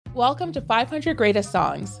Welcome to 500 Greatest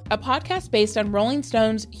Songs, a podcast based on Rolling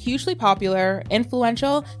Stone's hugely popular,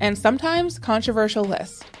 influential, and sometimes controversial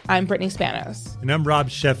list. I'm Brittany Spanos. And I'm Rob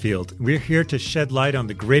Sheffield. We're here to shed light on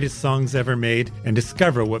the greatest songs ever made and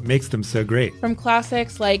discover what makes them so great. From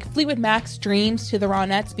classics like Fleetwood Mac's Dreams to the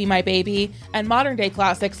Ronettes' Be My Baby, and modern-day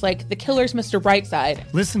classics like The Killers' Mr.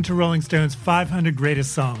 Brightside. Listen to Rolling Stone's 500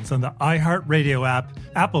 Greatest Songs on the iHeartRadio app,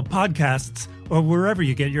 Apple Podcasts, or wherever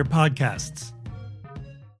you get your podcasts.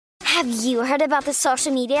 Have you heard about the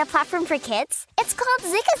social media platform for kids? It's called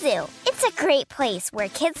Zigazoo. It's a great place where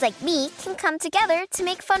kids like me can come together to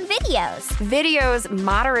make fun videos. Videos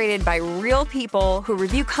moderated by real people who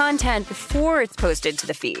review content before it's posted to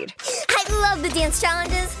the feed. I love the dance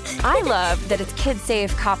challenges. I love that it's Kid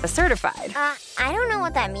Safe COPPA certified. I don't know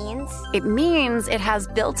what that means. It means it has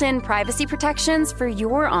built-in privacy protections for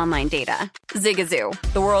your online data. Zigazoo,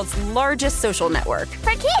 the world's largest social network.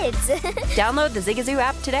 For kids. Download the Zigazoo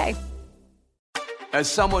app today. As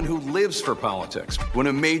someone who lives for politics, when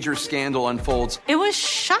a major scandal unfolds, it was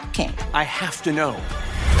shocking. I have to know,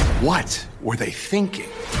 what were they thinking?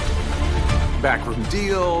 Backroom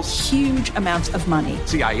deals, huge amounts of money,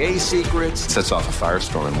 CIA secrets, sets off a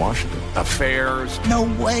firestorm in Washington, affairs. No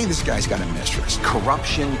way this guy's got a mistress.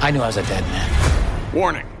 Corruption. I knew I was a dead man.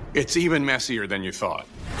 Warning, it's even messier than you thought.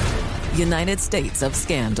 United States of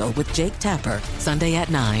Scandal with Jake Tapper, Sunday at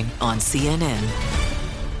 9 on CNN.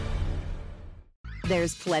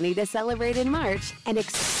 There's plenty to celebrate in March and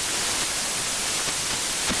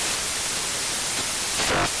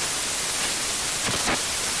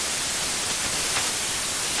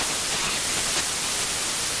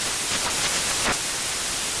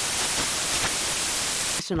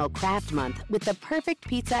National Craft Month with the perfect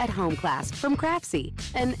pizza at home class from Craftsy.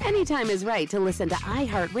 And anytime is right to listen to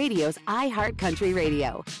iHeartRadio's iHeartCountry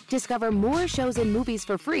Radio. Discover more shows and movies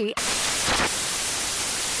for free.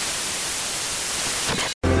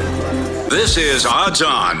 This is Odds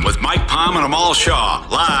On with Mike Palm and Amal Shaw,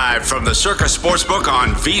 live from the Circa Sportsbook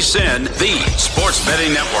on VSiN, the sports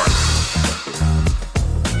betting network.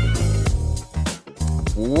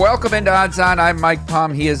 Welcome into Odds On. I'm Mike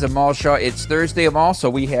Palm. He is Amal Shaw. It's Thursday, Amal, so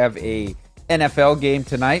we have a NFL game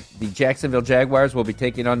tonight. The Jacksonville Jaguars will be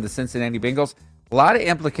taking on the Cincinnati Bengals. A lot of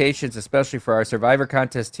implications, especially for our Survivor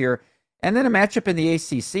contest here. And then a matchup in the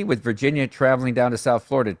ACC with Virginia traveling down to South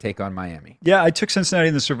Florida to take on Miami. Yeah, I took Cincinnati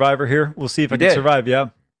in the Survivor here. We'll see if I can survive, yeah.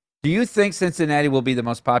 Do you think Cincinnati will be the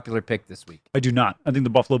most popular pick this week? I do not. I think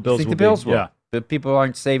the Buffalo Bills will be. The Bills will? Yeah. The people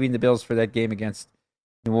aren't saving the Bills for that game against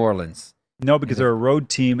New Orleans. No, because they're a road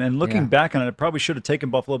team. And looking back on it, I probably should have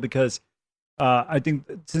taken Buffalo because I think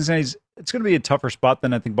Cincinnati's, it's going to be a tougher spot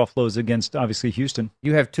than I think Buffalo is against, obviously, Houston.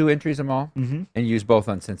 You have two entries, Amal, and use both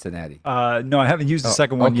on Cincinnati. No, I haven't used the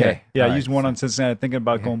second one yet. Yeah, All I used one on Cincinnati, thinking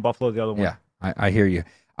about going Buffalo the other one. Yeah, I hear you.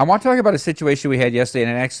 I want to talk about a situation we had yesterday,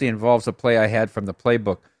 and it actually involves a play I had from the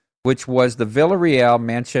playbook, which was the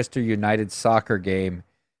Villarreal-Manchester United soccer game,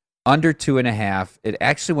 under 2.5. It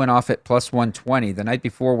actually went off at plus 120. The night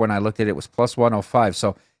before when I looked at it, it was plus 105.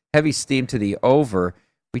 So heavy steam to the over.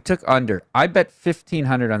 We took under. I bet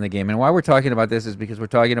 1,500 on the game. And why we're talking about this is because we're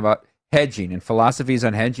talking about hedging and philosophies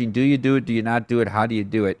on hedging. Do you do it? Do you not do it? How do you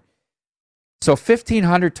do it? So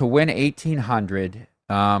 1,500 to win 1,800.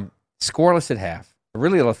 Scoreless at half. A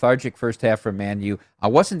really lethargic first half for Man U. I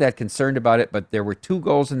wasn't that concerned about it, but there were 2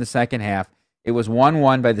 goals in the second half. It was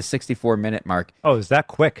 1-1 by the 64-minute mark. Oh, is that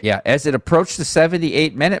quick? Yeah. As it approached the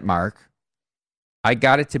 78-minute mark, I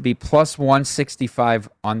got it to be plus 165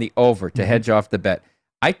 on the over to hedge off the bet.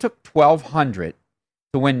 I took 1,200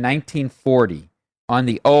 to win 1,940 on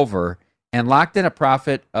the over and locked in a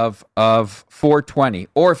profit of 420,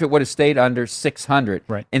 or if it would have stayed under 600,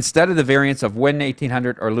 instead of the variance of win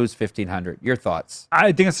 1,800 or lose 1,500. Your thoughts?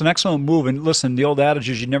 I think it's an excellent move. And listen, the old adage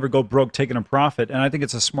is you never go broke taking a profit. And I think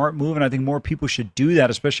it's a smart move, and I think more people should do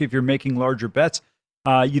that, especially if you're making larger bets.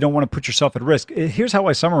 You don't want to put yourself at risk. Here's how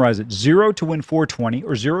I summarize it. 0 to win 420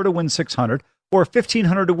 or 0 to win 600. Or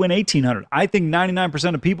 1,500 to win 1,800. I think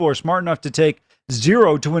 99% of people are smart enough to take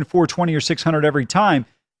 0 to win 420 or 600 every time,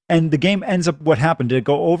 and the game ends up, what happened? Did it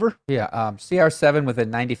go over? Yeah, CR7 with a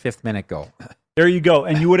 95th minute goal. There you go.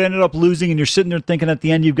 And you would have ended up losing, and you're sitting there thinking at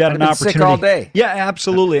the end you've got an opportunity. Sick all day. Yeah,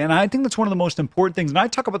 absolutely. And I think that's one of the most important things. And I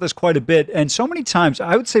talk about this quite a bit. And so many times,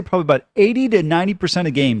 I would say probably about 80 to 90%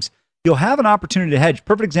 of games, you'll have an opportunity to hedge.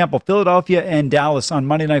 Perfect example, Philadelphia and Dallas on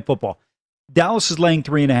Monday Night Football. Dallas is laying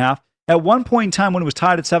 3.5. At one point in time when it was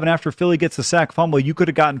tied at 7 after Philly gets the sack fumble, you could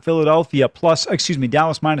have gotten Dallas minus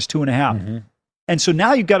 2.5. And so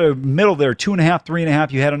now you've got a middle there, 2.5,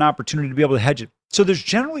 3.5. You had an opportunity to be able to hedge it. So there's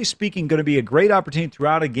generally speaking going to be a great opportunity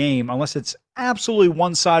throughout a game, unless it's absolutely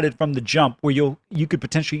one-sided from the jump, where you could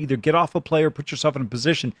potentially either get off a play or put yourself in a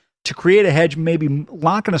position to create a hedge, maybe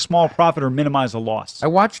lock in a small profit or minimize a loss. I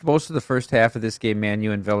watched most of the first half of this game, Man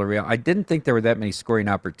U and Villarreal. I didn't think there were that many scoring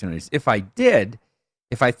opportunities. If I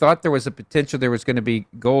thought there was a potential there was going to be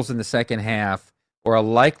goals in the second half or a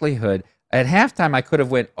likelihood, at halftime I could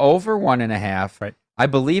have went over 1.5. Right. I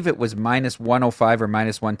believe it was minus 105 or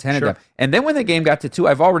minus 110. Sure. And then when the game got to 2,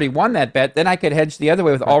 I've already won that bet. Then I could hedge the other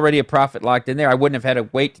way with already a profit locked in there. I wouldn't have had to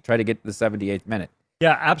wait to try to get to the 78th minute.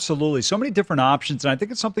 Yeah, absolutely. So many different options. And I think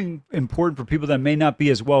it's something important for people that may not be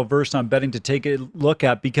as well versed on betting to take a look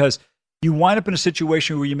at, because you wind up in a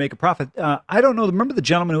situation where you make a profit. I don't know. Remember the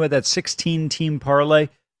gentleman who had that 16-team parlay?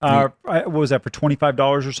 What was that, for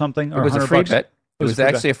 $25 or something? Or it was a free bet. It was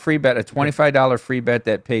actually a free bet, a $25 free bet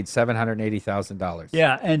that paid $780,000.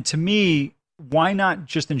 Yeah, and to me, why not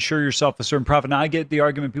just insure yourself a certain profit? Now, I get the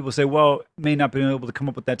argument. People say, well, may not be able to come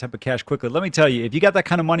up with that type of cash quickly. Let me tell you, if you got that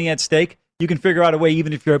kind of money at stake, you can figure out a way,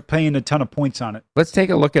 even if you're paying a ton of points on it. Let's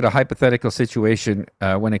take a look at a hypothetical situation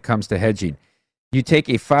when it comes to hedging. You take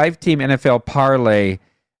a 5-team NFL parlay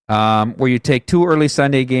where you take 2 early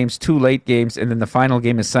Sunday games, 2 late games, and then the final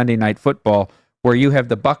game is Sunday Night Football, where you have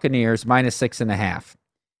the Buccaneers minus 6.5.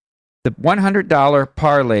 The $100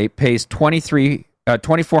 parlay pays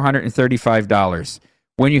 $2,435.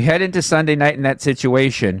 When you head into Sunday night in that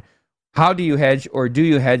situation, how do you hedge, or do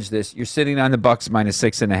you hedge this? You're sitting on the Bucs minus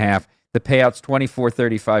 6.5. The payout's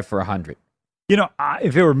 $2,435 for 100. You know,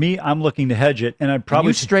 if it were me, I'm looking to hedge it, and I'd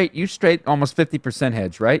probably you straight almost 50%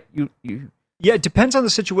 hedge, right? Yeah, it depends on the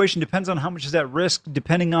situation, depends on how much is at risk,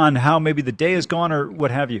 depending on how maybe the day is gone or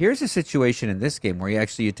what have you. Here's a situation in this game where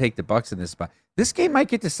you take the Bucs in this spot. This game might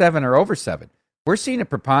get to 7 or over 7. We're seeing a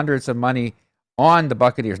preponderance of money on the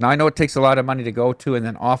Buccaneers. Now, I know it takes a lot of money to go to and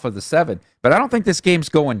then off of the 7, but I don't think this game's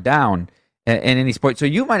going down at any point. So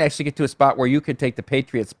you might actually get to a spot where you could take the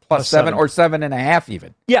Patriots plus 7 or 7.5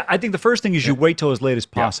 even. Yeah, I think the first thing is you wait till as late as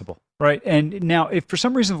possible, right? And now, if for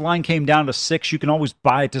some reason the line came down to 6, you can always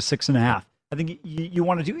buy it to 6.5. I think you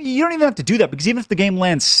want to do. You don't even have to do that, because even if the game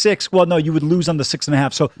lands 6, well, no, you would lose on the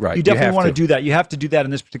 6.5. So you definitely want to do that. You have to do that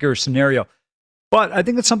in this particular scenario. But I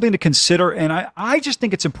think that's something to consider, and I just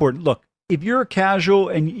think it's important. Look, if you're a casual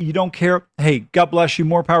and you don't care, hey, God bless you,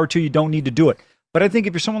 more power to you. You don't need to do it. But I think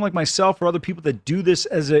if you're someone like myself or other people that do this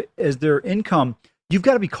as their income, you've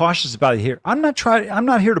got to be cautious about it here. I'm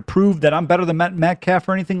not here to prove that I'm better than Matt Metcalf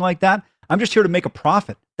or anything like that. I'm just here to make a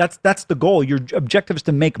profit. That's the goal. Your objective is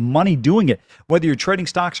to make money doing it. Whether you're trading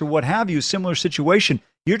stocks or what have you, similar situation.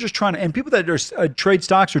 You're just trying to, and people that are trade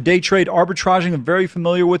stocks or day trade, arbitraging, are very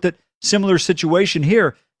familiar with it. Similar situation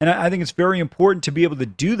here. And I think it's very important to be able to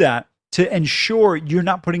do that to ensure you're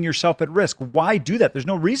not putting yourself at risk. Why do that? There's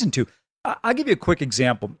no reason to. I'll give you a quick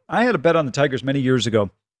example. I had a bet on the Tigers many years ago,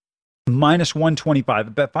 minus 125. I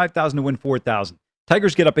bet 5,000 to win 4,000.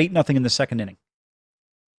 Tigers get up 8-0 in the second inning.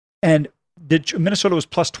 And Minnesota was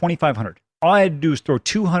plus 2,500. All I had to do was throw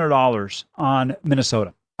 $200 on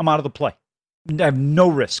Minnesota. I'm out of the play. I have no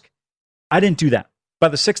risk. I didn't do that. By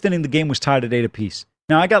the 6th inning, the game was tied at 8 apiece.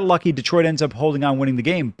 Now, I got lucky. Detroit ends up holding on, winning the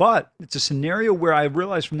game. But it's a scenario where I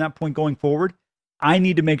realized from that point going forward, I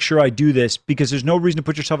need to make sure I do this, because there's no reason to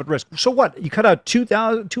put yourself at risk. So what? You cut out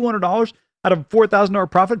 $200 out of a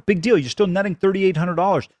 $4,000 profit? Big deal. You're still netting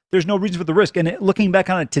 $3,800. There's no reason for the risk. And looking back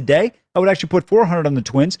on it today, I would actually put $400 on the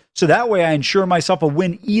Twins. So that way I ensure myself a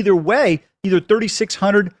win either way, either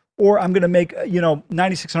 $3,600 or I'm going to make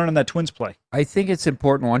 $9,600 on that Twins play. I think it's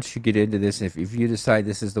important once you get into this, if you decide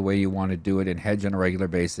this is the way you want to do it and hedge on a regular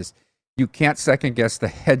basis, you can't second guess the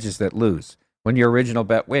hedges that lose. When your original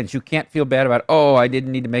bet wins, you can't feel bad about, I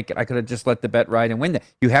didn't need to make it. I could have just let the bet ride and win that.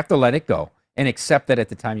 You have to let it go and accept that at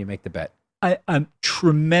the time you make the bet. A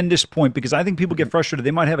tremendous point, because I think people get frustrated.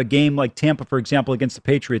 They might have a game like Tampa, for example, against the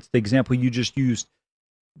Patriots, the example you just used.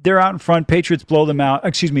 They're out in front. Patriots blow them out.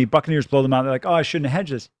 Buccaneers blow them out. They're like, I shouldn't have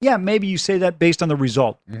hedged this. Yeah, maybe you say that based on the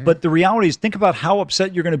result. Mm-hmm. But the reality is, think about how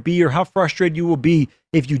upset you're going to be or how frustrated you will be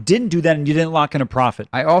if you didn't do that and you didn't lock in a profit.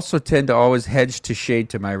 I also tend to always hedge to shade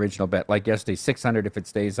to my original bet. Like yesterday, 600 if it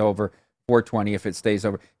stays over, 420 if it stays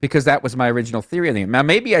over, because that was my original theory of the game. Now,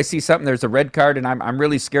 maybe I see something, there's a red card, and I'm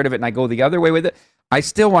really scared of it, and I go the other way with it. I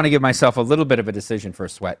still want to give myself a little bit of a decision for a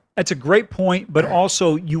sweat. That's a great point, but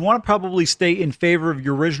also you want to probably stay in favor of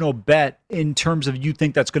your original bet in terms of you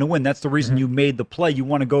think that's going to win. That's the reason you made the play. You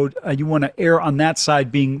want to go. You want to err on that side,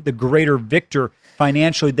 being the greater victor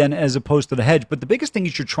financially than as opposed to the hedge. But the biggest thing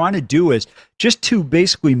that you're trying to do is just to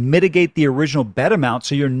basically mitigate the original bet amount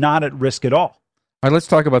so you're not at risk at all. All right, let's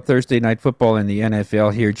talk about Thursday Night Football in the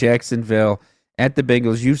NFL here. Jacksonville at the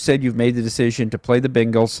Bengals. You've said you've made the decision to play the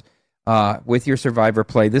Bengals with your survivor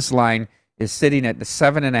play. This line is sitting at the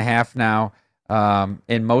 7.5 now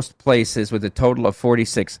in most places with a total of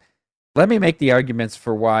 46. Let me make the arguments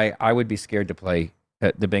for why I would be scared to play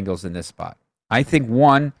the Bengals in this spot. I think,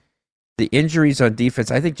 one, the injuries on defense.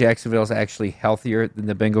 I think Jacksonville is actually healthier than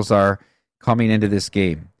the Bengals are coming into this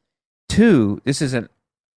game. Two, this is a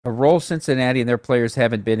role Cincinnati and their players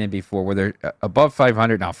haven't been in before, where they're above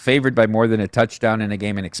 500, now favored by more than a touchdown in a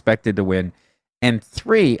game and expected to win. And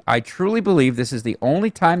three, I truly believe this is the only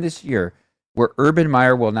time this year where Urban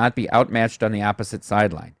Meyer will not be outmatched on the opposite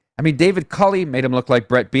sideline. I mean, David Culley made him look like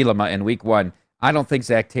Brett Bielema in week 1. I don't think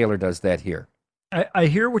Zach Taylor does that here. I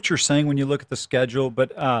hear what you're saying when you look at the schedule,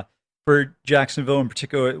 but for Jacksonville in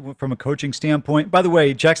particular, from a coaching standpoint, by the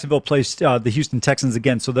way, Jacksonville plays the Houston Texans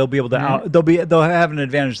again, so they'll be able to they'll have an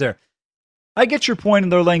advantage there. I get your point,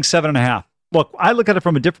 and they're laying 7.5. Look, I look at it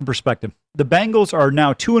from a different perspective. The Bengals are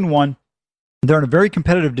now 2-1. They're in a very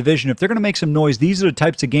competitive division. If they're going to make some noise, these are the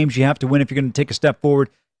types of games you have to win if you're going to take a step forward.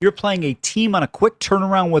 You're playing a team on a quick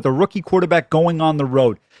turnaround with a rookie quarterback going on the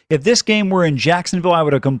road. If this game were in Jacksonville, I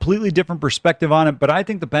would have a completely different perspective on it. But I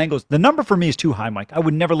think the Bengals, the number for me is too high, Mike. I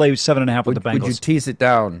would never lay 7.5 with the Bengals. Would you tease it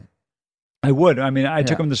down? I would. I mean, I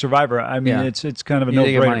took them to Survivor. I mean, it's kind of a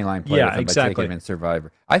no-brainer. You money line play with them exactly. by taking them in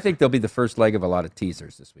Survivor. I think they'll be the first leg of a lot of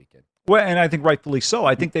teasers this weekend. Well, and I think rightfully so.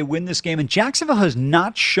 I think they win this game. And Jacksonville has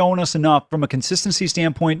not shown us enough from a consistency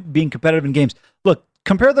standpoint, being competitive in games. Look,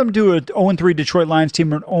 compare them to an 0-3 Detroit Lions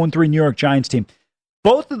team or an 0-3 New York Giants team.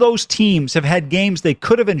 Both of those teams have had games they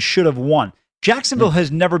could have and should have won. Jacksonville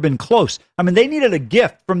has never been close. I mean, they needed a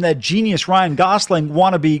gift from that genius Ryan Gosling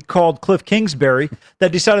wannabe called Cliff Kingsbury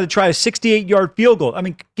that decided to try a 68-yard field goal. I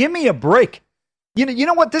mean, give me a break. You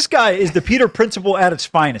know what? This guy is the Peter Principle at its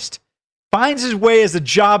finest. Finds his way as a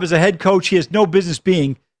job as a head coach he has no business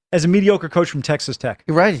being as a mediocre coach from Texas Tech.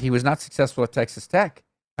 You're right. He was not successful at Texas Tech.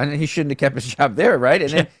 And he shouldn't have kept his job there,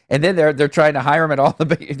 right? And then they're trying to hire him at all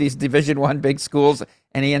these Division I big schools,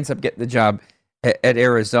 and he ends up getting the job at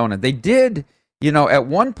Arizona. They did, at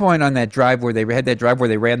one point on that drive where they ran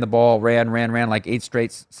the ball, ran like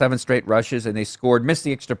 7 straight rushes, and they scored, missed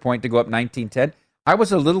the extra point to go up 19-10. I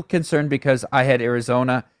was a little concerned because I had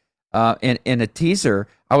Arizona in a teaser.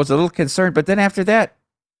 I was a little concerned, but then after that,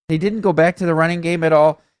 they didn't go back to the running game at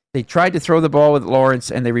all. They tried to throw the ball with Lawrence,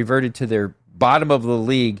 and they reverted to their bottom of the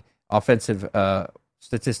league offensive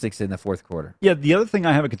statistics in the fourth quarter. Yeah, the other thing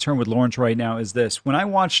I have a concern with Lawrence right now is this. When I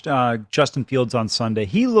watched Justin Fields on Sunday,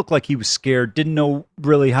 he looked like he was scared, didn't know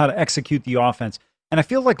really how to execute the offense. And I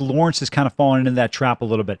feel like Lawrence has kind of fallen into that trap a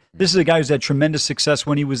little bit. This is a guy who's had tremendous success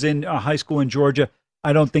when he was in high school in Georgia.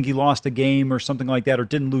 I don't think he lost a game or something like that, or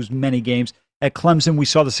didn't lose many games. At Clemson, we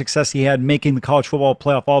saw the success he had making the college football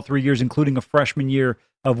playoff all 3 years, including a freshman year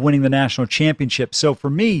of winning the national championship. So for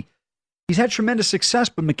me, he's had tremendous success,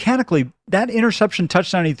 but mechanically, that interception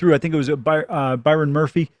touchdown he threw, I think it was Byron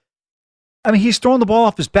Murphy. I mean, he's throwing the ball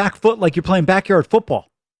off his back foot like you're playing backyard football.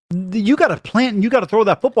 You got to plant and you got to throw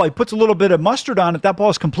that football. He puts a little bit of mustard on it. That ball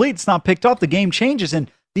is complete. It's not picked up. The game changes, and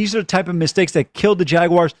these are the type of mistakes that killed the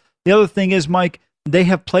Jaguars. The other thing is, Mike, they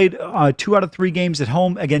have played 2 out of 3 games at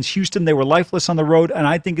home against Houston. They were lifeless on the road, and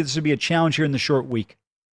I think this would be a challenge here in the short week.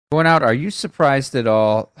 Going out, are you surprised at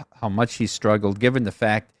all how much he struggled, given the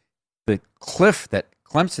fact the cliff that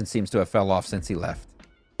Clemson seems to have fell off since he left?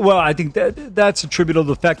 Well, I think that's attributable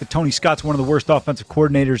to the fact that Tony Scott's one of the worst offensive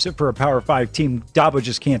coordinators for a Power 5 team. Dabo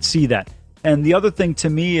just can't see that. And the other thing to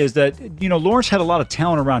me is that, Lawrence had a lot of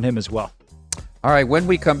talent around him as well. All right, when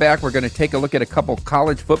we come back, we're going to take a look at a couple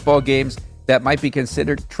college football games that might be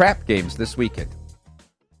considered trap games this weekend.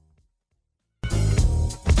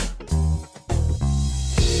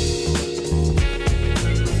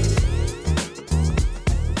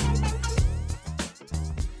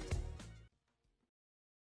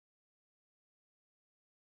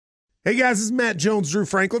 Hey guys, this is Matt Jones, Drew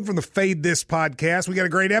Franklin from the Fade This podcast. We got a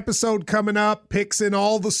great episode coming up, picks in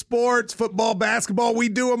all the sports, football, basketball, we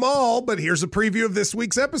do them all, but here's a preview of this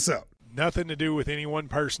week's episode. Nothing to do with anyone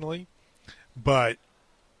personally, but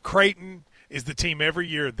Creighton is the team every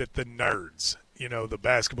year that the nerds, the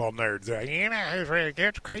basketball nerds, they're like, who's ready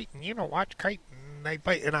against Creighton? Watch Creighton. They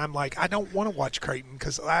play. And I'm like, I don't want to watch Creighton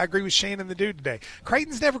because I agree with Shannon the dude today.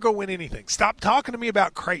 Creighton's never going to win anything. Stop talking to me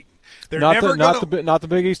about Creighton. They're not never not the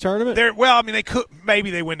Big East tournament. They could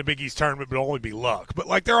maybe they win the Big East tournament, but it'll only be luck.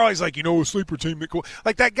 But they're always like, a sleeper team that cool.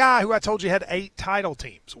 Like that guy who I told you had 8 title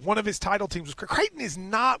teams. One of his title teams was Creighton is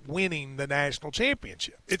not winning the national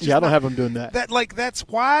championship. I don't have them doing that. That's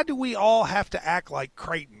why do we all have to act like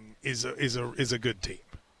Creighton is a good team?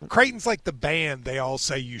 Creighton's like the band they all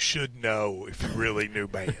say you should know if you really knew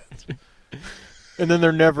bands. And then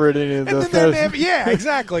they're never at any of those. Yeah,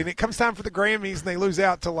 exactly. And it comes time for the Grammys, and they lose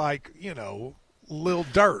out to, like, Lil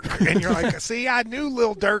Durk. And you're like, see, I knew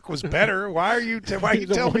Lil Durk was better. Why are you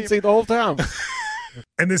telling me? The whole time.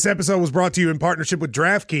 And this episode was brought to you in partnership with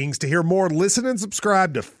DraftKings. To hear more, listen and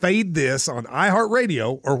subscribe to Fade This on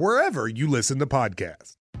iHeartRadio or wherever you listen to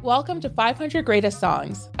podcasts. Welcome to 500 Greatest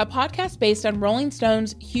Songs, a podcast based on Rolling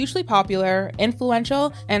Stone's hugely popular,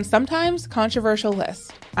 influential, and sometimes controversial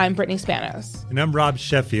list. I'm Brittany Spanos. And I'm Rob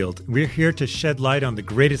Sheffield. We're here to shed light on the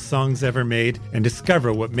greatest songs ever made and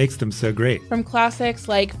discover what makes them so great. From classics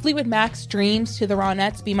like Fleetwood Mac's Dreams to the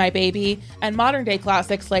Ronettes' Be My Baby, and modern-day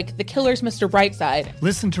classics like The Killer's Mr. Brightside.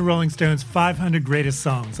 Listen to Rolling Stone's 500 Greatest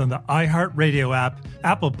Songs on the iHeartRadio app,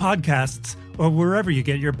 Apple Podcasts, or wherever you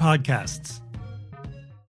get your podcasts.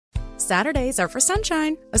 Saturdays are for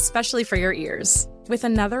sunshine, especially for your ears. With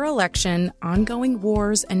another election, ongoing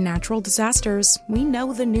wars, and natural disasters, we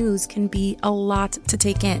know the news can be a lot to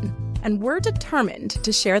take in. And we're determined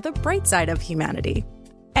to share the bright side of humanity.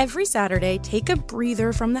 Every Saturday, take a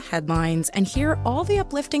breather from the headlines and hear all the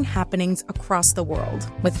uplifting happenings across the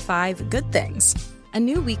world with 5 Good Things, a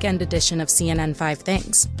new weekend edition of CNN 5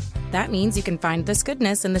 Things. That means you can find this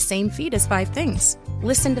goodness in the same feed as 5 Things.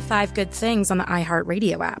 Listen to 5 Good Things on the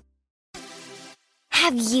iHeartRadio app.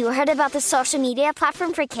 Have you heard about the social media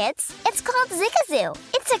platform for kids? It's called Zigazoo.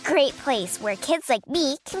 It's a great place where kids like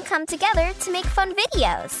me can come together to make fun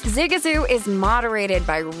videos. Zigazoo is moderated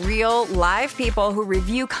by real, live people who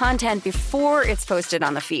review content before it's posted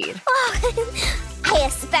on the feed. Oh, I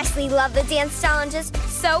especially love the dance challenges.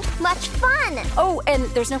 So much fun. Oh, and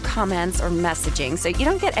there's no comments or messaging, so you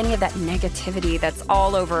don't get any of that negativity that's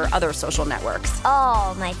all over other social networks.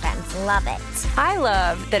 Oh, my friends love it. I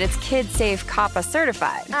love that it's kid-safe COPPA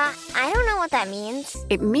certified. I don't know what that means.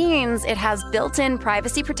 It means it has built-in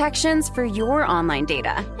privacy protections for your online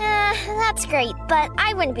data. That's great, but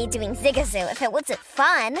I wouldn't be doing Zigazoo if it wasn't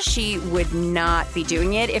fun. She would not be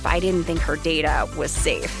doing it if I didn't think her data was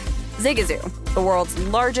safe. Zigazoo, the world's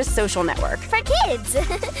largest social network. For kids.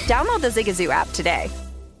 Download the Zigazoo app today.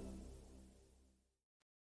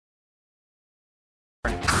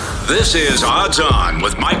 This is Odds On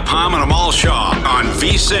with Mike Palm and Amal Shaw on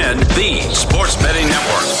VSiN, the Sports Betting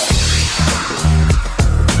Network.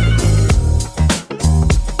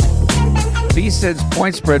 VSiN's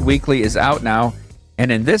Point Spread Weekly is out now,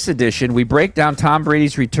 and in this edition, we break down Tom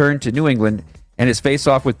Brady's return to New England and his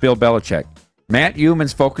face-off with Bill Belichick. Matt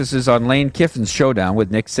Youmans focuses on Lane Kiffin's showdown with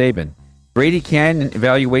Nick Saban. Brady Cannon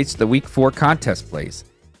evaluates the Week 4 contest plays.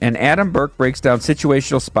 And Adam Burke breaks down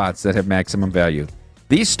situational spots that have maximum value.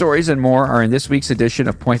 These stories and more are in this week's edition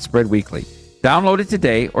of Point Spread Weekly. Download it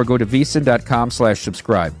today or go to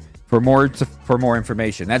vsin.com/subscribe for more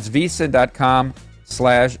information. That's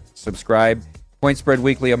vsin.com/subscribe. Point Spread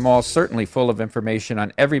Weekly, a mall certainly full of information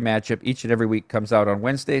on every matchup. Each and every week comes out on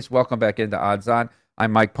Wednesdays. Welcome back into Odds On.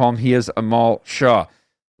 I'm Mike Palm. He is Amal Shaw.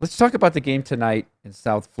 Let's talk about the game tonight in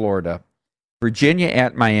South Florida. Virginia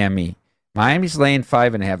at Miami. Miami's laying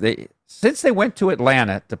 5.5. Since they went to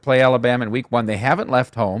Atlanta to play Alabama in Week 1, they haven't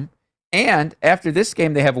left home. And after this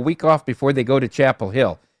game, they have a week off before they go to Chapel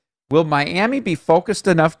Hill. Will Miami be focused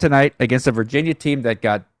enough tonight against a Virginia team that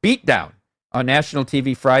got beat down on national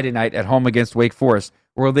TV Friday night at home against Wake Forest?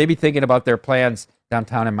 Or will they be thinking about their plans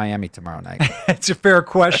downtown in Miami tomorrow night? It's a fair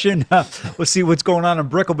question. We'll see what's going on in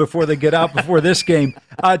Brickell before they get out before this game.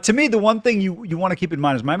 To me, the one thing you want to keep in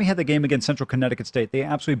mind is Miami had the game against Central Connecticut State. They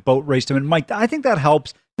absolutely boat raced them. And Mike, I think that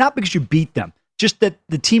helps, not because you beat them, just that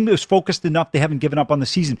the team is focused enough they haven't given up on the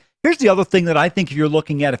season. Here's the other thing that I think if you're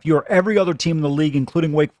looking at, if you're every other team in the league,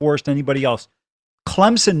 including Wake Forest, anybody else,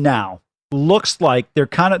 Clemson now looks like they're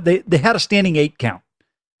they had a standing 8 count.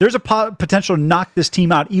 There's a potential to knock this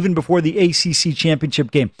team out even before the ACC championship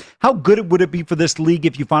game. How good would it be for this league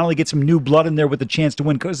if you finally get some new blood in there with a chance to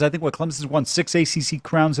win? Because I think Clemson's won 6 ACC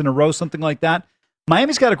crowns in a row, something like that.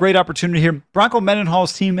 Miami's got a great opportunity here. Bronco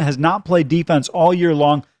Mendenhall's team has not played defense all year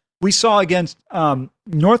long. We saw against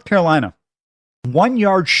North Carolina, 1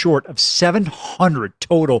 yard short of 700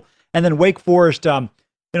 total. And then Wake Forest, they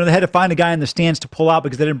had to find a guy in the stands to pull out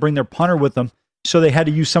because they didn't bring their punter with them. So they had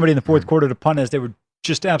to use somebody in the fourth quarter to punt as they were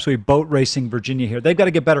just absolutely boat racing Virginia here. They've got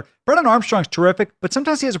to get better. Brennan Armstrong's terrific, but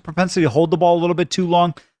sometimes he has a propensity to hold the ball a little bit too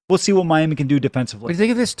long. We'll see what Miami can do defensively. What do you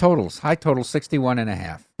think of this totals? High total,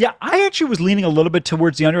 61.5. Yeah, I actually was leaning a little bit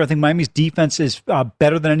towards the under. I think Miami's defense is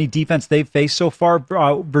better than any defense they've faced so far.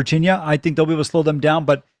 Virginia, I think they'll be able to slow them down,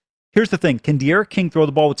 but here's the thing. Can De'Aaron King throw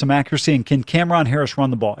the ball with some accuracy, and can Cameron Harris run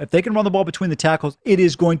the ball? If they can run the ball between the tackles, it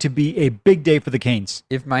is going to be a big day for the Canes.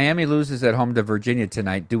 If Miami loses at home to Virginia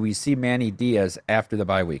tonight, do we see Manny Diaz after the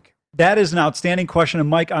bye week? That is an outstanding question. And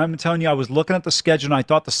Mike, I'm telling you, I was looking at the schedule and I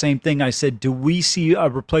thought the same thing. I said, do we see a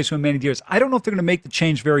replacement Manny Diaz? I don't know if they're going to make the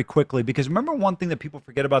change very quickly, because remember one thing that people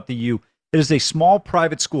forget about the U, it is a small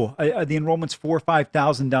private school. The enrollment's 4,000 or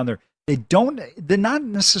 5,000 down there. They're not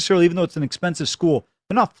necessarily, even though it's an expensive school,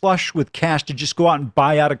 they're not flush with cash to just go out and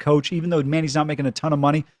buy out a coach, even though Manny's not making a ton of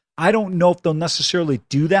money. I don't know if they'll necessarily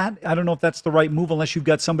do that. I don't know if that's the right move unless you've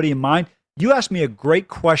got somebody in mind. You asked me a great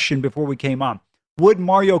question before we came on. Would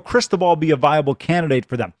Mario Cristobal be a viable candidate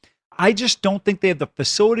for them? I just don't think they have the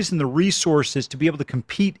facilities and the resources to be able to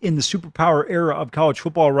compete in the superpower era of college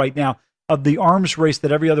football right now, of the arms race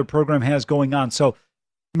that every other program has going on. So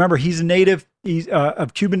remember, he's a native. He's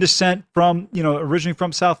of Cuban descent, from originally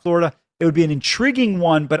from South Florida. It would be an intriguing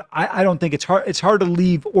one, but I don't think it's hard. It's hard to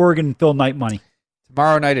leave Oregon and Phil Knight money.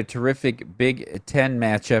 Tomorrow night, a terrific Big Ten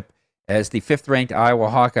matchup as the 5th-ranked Iowa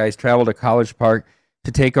Hawkeyes travel to College Park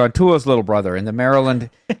to take on Tua's little brother in the Maryland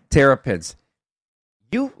Terrapins.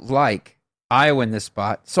 You like Iowa in this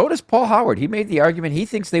spot. So does Paul Howard. He made the argument he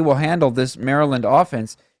thinks they will handle this Maryland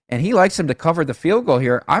offense, and he likes them to cover the field goal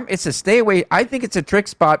here. It's a stay away. I think it's a trick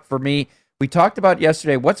spot for me. We talked about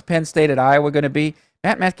yesterday, what's Penn State at Iowa going to be?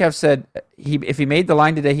 Matt Metcalf said if he made the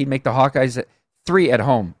line today, he'd make the Hawkeyes 3 at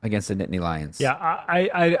home against the Nittany Lions. Yeah,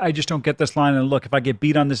 I just don't get this line. And look, if I get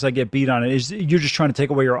beat on this, I get beat on it. You're just trying to take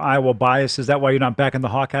away your Iowa bias. Is that why you're not backing the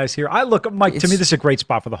Hawkeyes here? Mike, to me, this is a great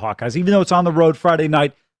spot for the Hawkeyes. Even though it's on the road Friday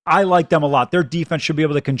night, I like them a lot. Their defense should be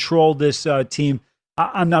able to control this team.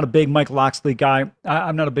 I'm not a big Mike Locksley guy.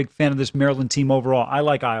 I'm not a big fan of this Maryland team overall. I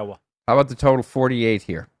like Iowa. How about the total 48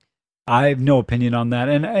 here? I have no opinion on that.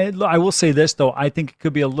 And I will say this, though. I think it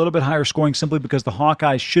could be a little bit higher scoring simply because the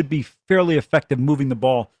Hawkeyes should be fairly effective moving the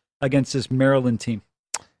ball against this Maryland team.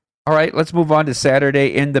 All right, let's move on to Saturday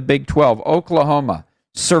in the Big 12. Oklahoma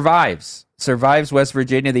survives West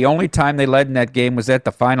Virginia. The only time they led in that game was at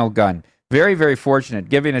the final gun. Very, very fortunate,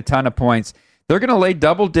 giving a ton of points. They're going to lay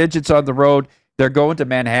double digits on the road. They're going to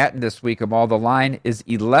Manhattan this week. The line is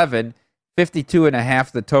 11.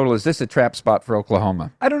 52.5 the total. Is this a trap spot for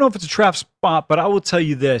Oklahoma? I don't know if it's a trap spot, but I will tell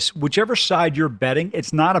you this. Whichever side you're betting,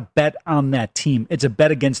 it's not a bet on that team. It's a bet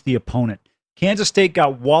against the opponent. Kansas State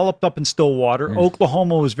got walloped up in Stillwater.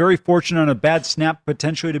 Oklahoma was very fortunate on a bad snap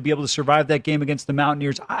potentially to be able to survive that game against the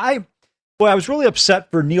Mountaineers. I was really upset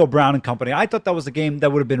for Neil Brown and company. I thought that was a game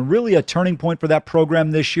that would have been really a turning point for that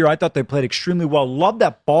program this year. I thought they played extremely well. Loved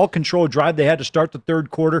that ball control drive they had to start the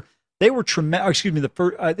third quarter. They were tremendous. Excuse me,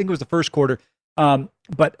 I think it was the first quarter.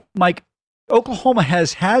 But Mike, Oklahoma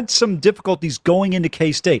has had some difficulties going into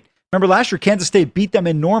K-State. Remember last year, Kansas State beat them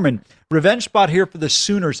in Norman. Revenge spot here for the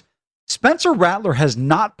Sooners. Spencer Rattler has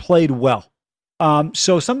not played well.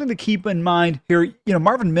 So something to keep in mind here.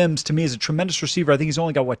 Marvin Mims to me is a tremendous receiver. I think he's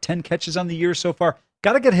only got 10 catches on the year so far.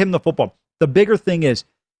 Got to get him the football. The bigger thing is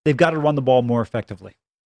they've got to run the ball more effectively.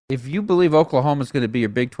 If you believe Oklahoma's going to be your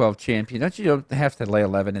Big 12 champion, don't you have to lay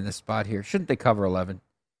 11 in this spot here? Shouldn't they cover 11?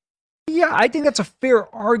 Yeah, I think that's a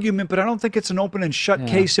fair argument, but I don't think it's an open and shut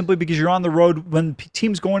case simply because you're on the road. When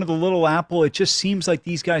teams go into the Little Apple, it just seems like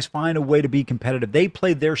these guys find a way to be competitive. They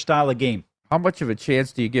play their style of game. How much of a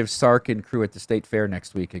chance do you give Sark and crew at the State Fair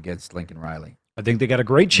next week against Lincoln Riley? I think they got a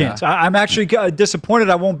great chance. Yeah. I'm actually disappointed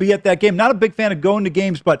I won't be at that game. Not a big fan of going to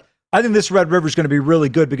games, but I think this Red River is going to be really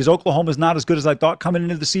good because Oklahoma is not as good as I thought coming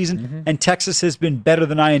into the season, and Texas has been better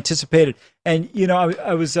than I anticipated. And,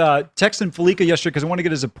 I was texting Felica yesterday because I want to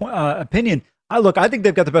get his opinion. I think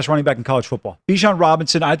they've got the best running back in college football. Bijan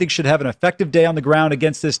Robinson, I think, should have an effective day on the ground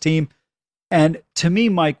against this team. And to me,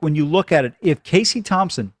 Mike, when you look at it, if Casey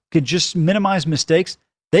Thompson could just minimize mistakes,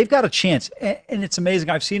 they've got a chance. And it's amazing.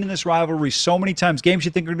 I've seen in this rivalry so many times, games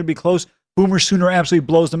you think are going to be close, Boomer Sooner absolutely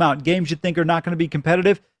blows them out. Games you think are not going to be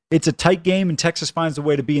competitive, it's a tight game, and Texas finds a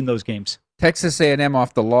way to be in those games. Texas A&M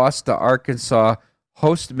off the loss to Arkansas,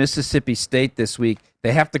 host Mississippi State this week.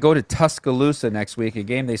 They have to go to Tuscaloosa next week, a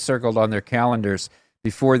game they circled on their calendars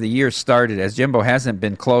before the year started, as Jimbo hasn't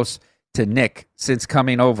been close to Nick since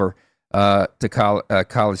coming over to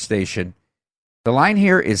College Station. The line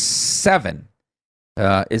here is 7.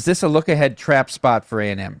 Is this a look-ahead trap spot for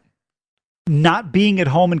A&M? Not being at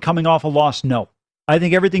home and coming off a loss, no. I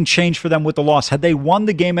think everything changed for them with the loss. Had they won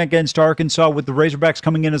the game against Arkansas with the Razorbacks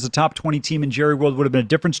coming in as a top 20 team in Jerry World, would have been a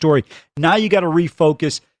different story. Now you got to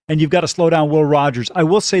refocus, and you've got to slow down Will Rogers. I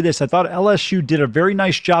will say this. I thought LSU did a very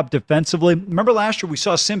nice job defensively. Remember last year we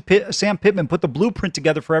saw Sam Pittman put the blueprint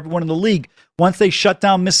together for everyone in the league once they shut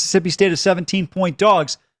down Mississippi State as 17-point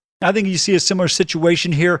dogs. I think you see a similar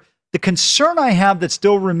situation here. The concern I have that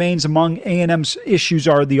still remains among A&M's issues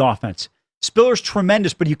are the offense. Spiller's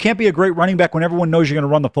tremendous, but you can't be a great running back when everyone knows you're going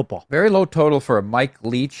to run the football. Very low total for a Mike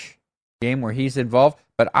Leach game where he's involved,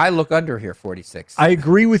 but I look under here 46. I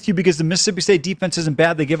agree with you because the Mississippi State defense isn't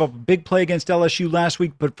bad. They gave up a big play against LSU last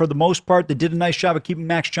week, but for the most part, they did a nice job of keeping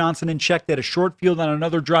Max Johnson in check. They had a short field on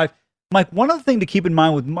another drive. Mike, one other thing to keep in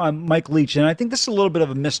mind with Mike Leach, and I think this is a little bit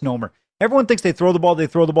of a misnomer. Everyone thinks they throw the ball,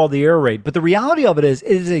 the air raid. But the reality of it is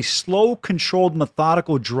a slow, controlled,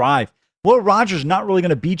 methodical drive. Will Rogers is not really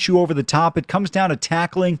going to beat you over the top. It comes down to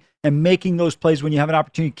tackling and making those plays when you have an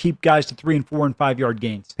opportunity to keep guys to 3 and 4 and 5 yard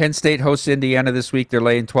gains. Penn State hosts Indiana this week. They're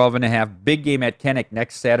laying 12.5. Big game at Kenneck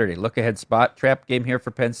next Saturday. Look ahead spot trap game here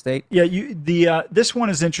for Penn State. Yeah, this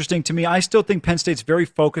one is interesting to me. I still think Penn State's very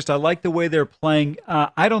focused. I like the way they're playing.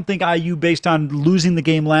 I don't think IU, based on losing the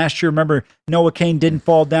game last year, remember Noah Cain didn't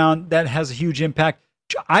fall down. That has a huge impact.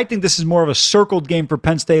 I think this is more of a circled game for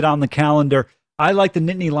Penn State on the calendar. I like the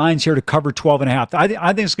Nittany Lions here to cover 12.5.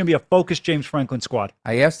 I think it's going to be a focused James Franklin squad.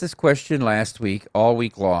 I asked this question last week, all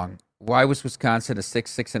week long. Why was Wisconsin a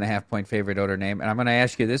 6.5 point favorite over Notre Dame? And I'm going to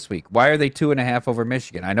ask you this week, why are they 2.5 over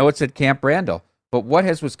Michigan? I know it's at Camp Randall, but what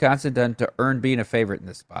has Wisconsin done to earn being a favorite in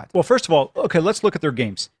this spot? Well, first of all, okay, let's look at their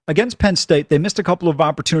games. Against Penn State, they missed a couple of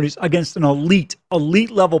opportunities against an elite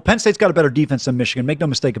level. Penn State's got a better defense than Michigan. Make no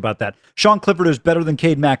mistake about that. Sean Clifford is better than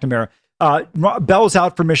Cade McNamara. Bell's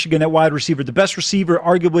out for Michigan at wide receiver. The best receiver,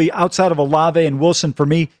 arguably outside of Olave and Wilson for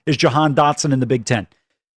me, is Jahan Dotson in the Big Ten.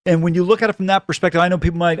 And when you look at it from that perspective, I know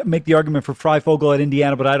people might make the argument for Freifogel at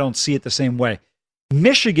Indiana, but I don't see it the same way.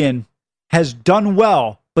 Michigan has done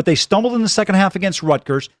well, but they stumbled in the second half against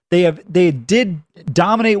Rutgers. They did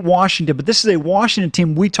dominate Washington, but this is a Washington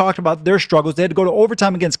team. We talked about their struggles. They had to go to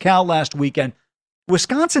overtime against Cal last weekend.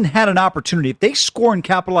 Wisconsin had an opportunity. If they score and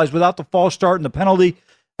capitalize without the false start and the penalty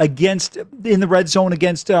in the red zone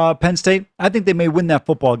against Penn State, I think they may win that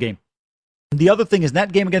football game. The other thing is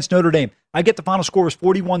that game against Notre Dame, I get the final score was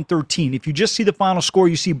 41-13. If you just see the final score,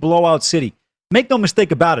 you see blowout city. Make no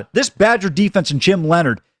mistake about it. This Badger defense and Jim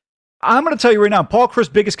Leonard, I'm going to tell you right now, Paul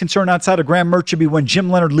Chryst's biggest concern outside of Graham Mertz should be when Jim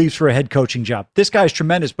Leonard leaves for a head coaching job. This guy is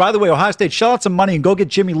tremendous. By the way, Ohio State, shell out some money and go get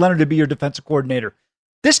Jimmy Leonard to be your defensive coordinator.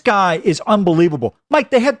 This guy is unbelievable. Mike,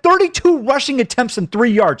 they had 32 rushing attempts and 3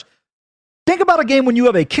 yards. Think about a game when you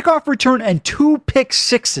have a kickoff return and 2 pick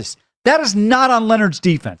sixes. That is not on Leonard's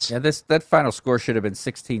defense. Yeah, that final score should have been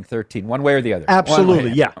 16-13, one way or the other.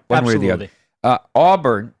 Absolutely, one way or the other.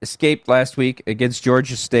 Auburn escaped last week against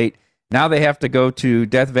Georgia State. Now they have to go to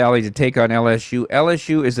Death Valley to take on LSU.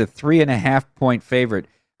 LSU is a 3.5 point favorite.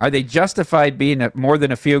 Are they justified being more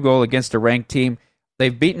than a field goal against a ranked team?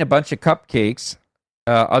 They've beaten a bunch of cupcakes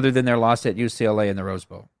other than their loss at UCLA in the Rose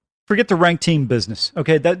Bowl. Forget the ranked team business.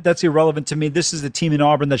 Okay, that's irrelevant to me. This is the team in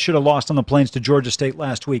Auburn that should have lost on the plains to Georgia State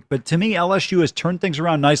last week. But to me, LSU has turned things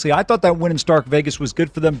around nicely. I thought that win in Stark Vegas was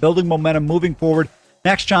good for them, building momentum, moving forward.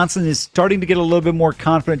 Max Johnson is starting to get a little bit more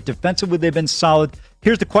confident. Defensively, they've been solid.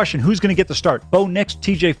 Here's the question. Who's going to get the start? Bo Nix,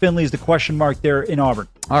 TJ Finley is the question mark there in Auburn.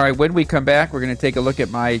 All right, when we come back, we're going to take a look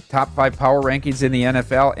at my top 5 power rankings in the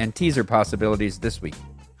NFL and teaser possibilities this week.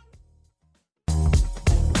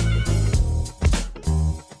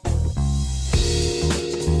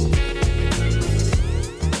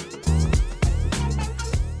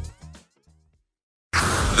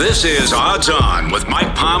 This is Odds On with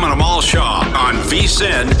Mike Palm and Amal Shaw on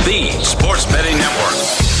VSiN, the Sports Betting Network.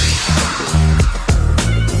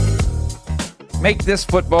 Make this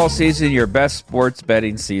football season your best sports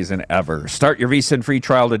betting season ever. Start your VSiN free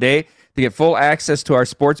trial today to get full access to our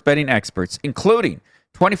sports betting experts, including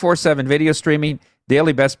 24/7 video streaming,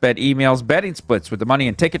 daily best bet emails, betting splits with the money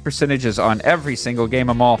and ticket percentages on every single game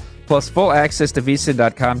of all, plus full access to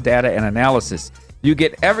VSiN.com data and analysis. You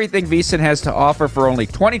get everything VSiN has to offer for only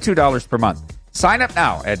 $22 per month. Sign up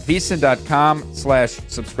now at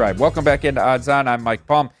VSiN.com/subscribe. Welcome back into Odds On. I'm Mike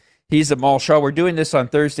Palm. He's Amal Shaw. We're doing this on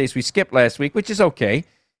Thursdays. We skipped last week, which is okay.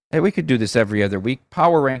 Hey, we could do this every other week.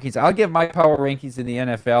 Power rankings. I'll give my power rankings in the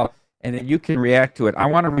NFL, and then you can react to it. I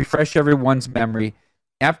want to refresh everyone's memory.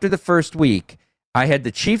 After the first week, I had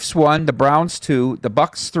the Chiefs 1, the Browns 2, the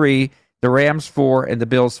Bucks 3, the Rams 4, and the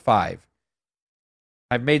Bills 5.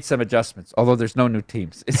 I've made some adjustments, although there's no new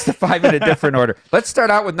teams. It's the 5 in a different order. Let's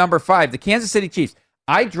start out with number 5, the Kansas City Chiefs.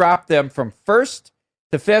 I dropped them from 1st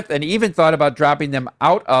to 5th and even thought about dropping them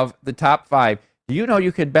out of the top 5. Do you know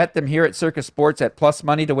you can bet them here at Circus Sports at plus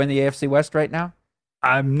money to win the AFC West right now?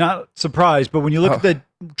 I'm not surprised, but when you look at the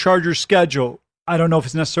Chargers' schedule, I don't know if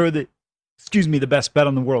it's necessarily the best bet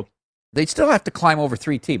in the world. They still have to climb over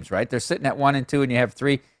 3 teams, right? They're sitting at 1 and 2, and you have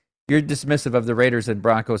 3. You're dismissive of the Raiders and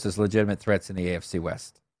Broncos as legitimate threats in the AFC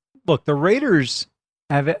West. Look, the Raiders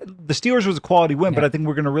the Steelers was a quality win, but I think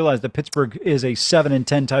we're going to realize that Pittsburgh is a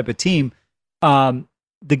 7-10 type of team.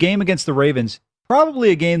 The game against the Ravens,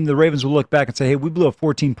 probably a game the Ravens will look back and say, hey, we blew a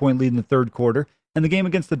 14-point lead in the third quarter. And the game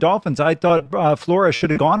against the Dolphins, I thought Flores should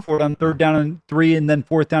have gone for it on 3rd down and 3 and then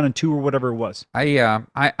 4th down and 2 or whatever it was.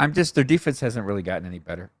 I'm just, their defense hasn't really gotten any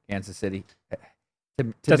better, Kansas City.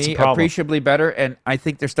 To me, appreciably better, and I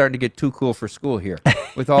think they're starting to get too cool for school here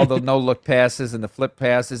with all the no-look passes and the flip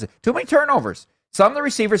passes. Too many turnovers. Some the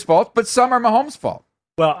receiver's fault, but some are Mahomes' fault.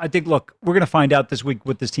 Well, I think, look, we're going to find out this week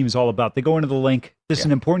what this team is all about. They go into the link. This is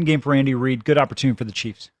an important game for Andy Reid. Good opportunity for the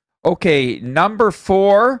Chiefs. Okay, number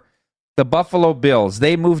 4, the Buffalo Bills.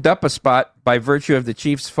 They moved up a spot by virtue of the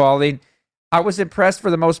Chiefs falling. I was impressed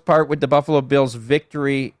for the most part with the Buffalo Bills'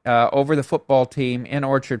 victory over the football team in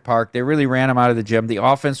Orchard Park. They really ran them out of the gym. The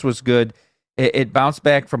offense was good. It bounced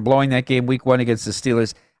back from blowing that game week 1 against the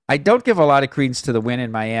Steelers. I don't give a lot of credence to the win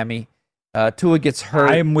in Miami. Tua gets hurt.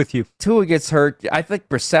 I am with you. Tua gets hurt. I think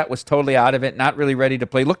Brissett was totally out of it, not really ready to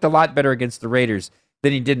play. Looked a lot better against the Raiders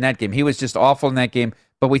than he did in that game. He was just awful in that game,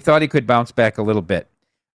 but we thought he could bounce back a little bit.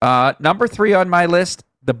 Number 3 on my list,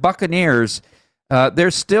 the Buccaneers.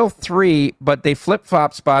 There's still 3, but they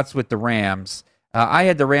flip-flop spots with the Rams. I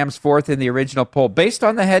had the Rams 4th in the original poll. Based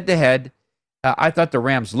on the head-to-head, I thought the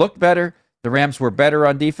Rams looked better. The Rams were better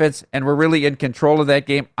on defense and were really in control of that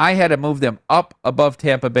game. I had to move them up above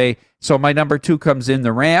Tampa Bay. So my number 2 comes in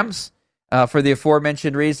the Rams for the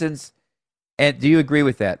aforementioned reasons. And do you agree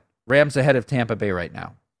with that? Rams ahead of Tampa Bay right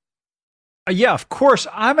now. Yeah, of course.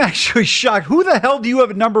 I'm actually shocked. Who the hell do you have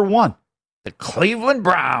at number 1? The Cleveland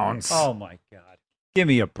Browns. Oh, my God. Give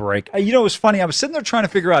me a break. You know, it was funny. I was sitting there trying to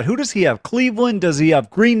figure out, who does he have? Cleveland? Does he have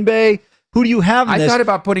Green Bay? Who do you have in I this? thought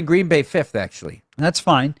about putting Green Bay 5th, actually. That's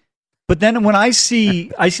fine. But then when I see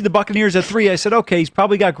the Buccaneers at 3, I said, okay, he's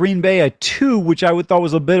probably got Green Bay at 2, which I thought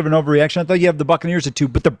was a bit of an overreaction. I thought you have the Buccaneers at 2,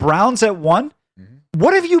 but the Browns at 1? Mm-hmm.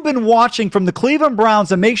 What have you been watching from the Cleveland Browns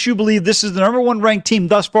that makes you believe this is the number 1 ranked team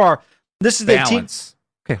thus far? This is the team.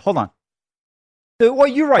 Okay, hold on. Well,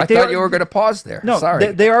 you're right. I thought you were going to pause there. No,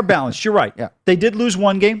 sorry. They are balanced. You're right. Yeah. They did lose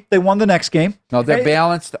one game. They won the next game. No, they're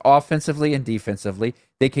balanced offensively and defensively.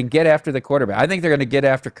 They can get after the quarterback. I think they're going to get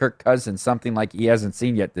after Kirk Cousins, something like he hasn't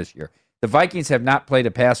seen yet this year. The Vikings have not played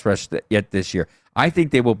a pass rush yet this year. I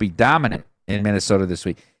think they will be dominant in Minnesota this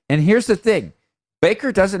week. And here's the thing.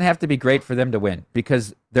 Baker doesn't have to be great for them to win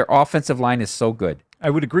because their offensive line is so good.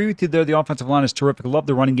 I would agree with you there. The offensive line is terrific. I love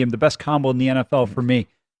the running game. The best combo in the NFL for me.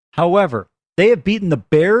 However, they have beaten the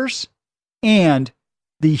Bears and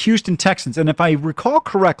the Houston Texans. And if I recall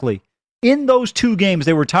correctly, in those 2 games,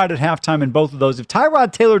 they were tied at halftime in both of those. If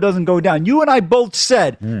Tyrod Taylor doesn't go down, you and I both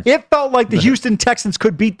said it felt like the Houston Texans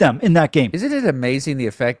could beat them in that game. Isn't it amazing the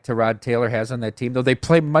effect Tyrod Taylor has on that team, though? They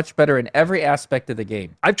play much better in every aspect of the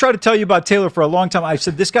game. I've tried to tell you about Taylor for a long time. I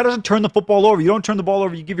said, this guy doesn't turn the football over. You don't turn the ball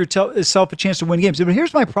over. You give yourself a chance to win games. But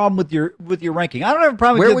here's my problem with your ranking. I don't have a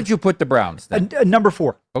problem with Where would you put the Browns then? Number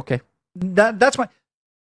 4. Okay. That's my.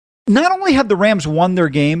 Not only have the Rams won their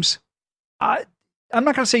games, I'm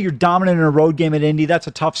not going to say you're dominant in a road game at Indy. That's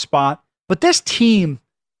a tough spot. But this team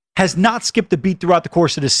has not skipped a beat throughout the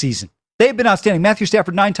course of this season. They've been outstanding. Matthew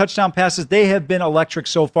Stafford, 9 touchdown passes. They have been electric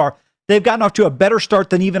so far. They've gotten off to a better start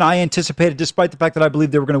than even I anticipated, despite the fact that I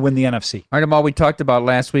believe they were going to win the NFC. All right, Amal, we talked about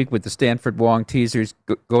last week with the Stanford Wong teasers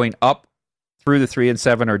going up through the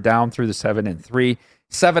 3-7 or down through the 7-3.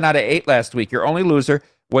 7 out of 8 last week. Your only loser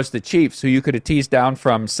was the Chiefs, who you could have teased down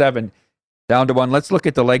from 7 down to 1. Let's look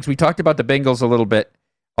at the legs. We talked about the Bengals a little bit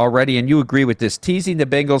already, and you agree with this. Teasing the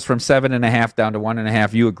Bengals from 7.5 down to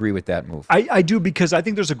 1.5, you agree with that move. I do, because I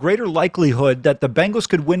think there's a greater likelihood that the Bengals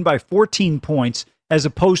could win by 14 points as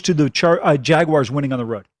opposed to the Jaguars winning on the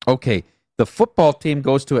road. Okay, the football team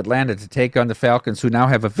goes to Atlanta to take on the Falcons, who now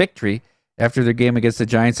have a victory after their game against the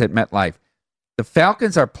Giants at MetLife. The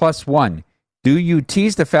Falcons are +1. Do you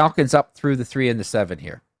tease the Falcons up through the 3 and the 7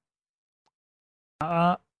 here?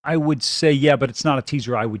 I would say, yeah, but it's not a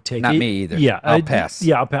teaser I would take. Not me either. Yeah, I'll pass.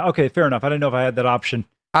 Yeah, I'll pass. Okay, fair enough. I didn't know if I had that option.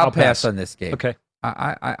 I'll pass on this game. Okay.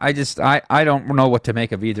 I don't know what to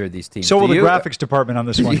make of either of these teams. So will the graphics department on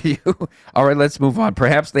this one. All right, let's move on.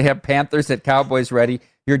 Perhaps they have Panthers at Cowboys ready.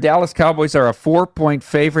 Your Dallas Cowboys are a 4-point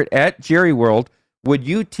favorite at Jerry World. Would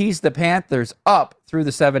you tease the Panthers up through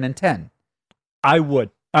the 7 and 10? I would.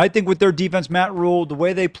 I think with their defense, Matt Rule, the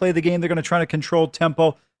way they play the game, they're going to try to control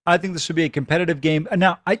tempo. I think this would be a competitive game. And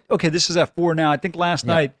now, this is at 4 now. I think last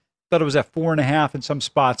night, thought it was at 4.5 in some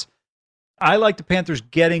spots. I like the Panthers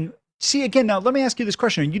getting. See, again, now let me ask you this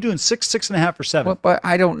question. Are you doing 6, 6.5, or 7? Well, but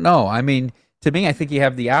I don't know. I mean, to me, I think you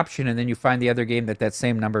have the option, and then you find the other game that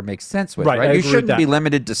same number makes sense with, right? You shouldn't be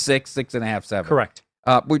limited to 6, 6.5, 7. Correct.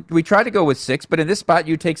 We try to go with 6, but in this spot,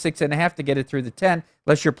 you take 6.5 to get it through the 10.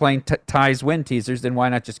 Unless you're playing ties win teasers, then why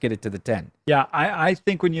not just get it to the 10? Yeah, I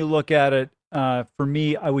think when you look at it, for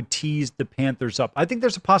me, I would tease the Panthers up. I think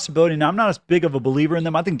there's a possibility. Now, I'm not as big of a believer in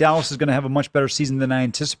them. I think Dallas is going to have a much better season than I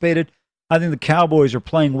anticipated. I think the Cowboys are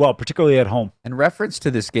playing well, particularly at home. In reference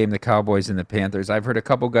to this game, the Cowboys and the Panthers, I've heard a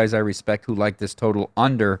couple guys I respect who like this total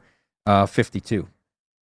under 52.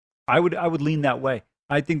 I would lean that way.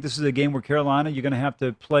 I think this is a game where Carolina, you're going to have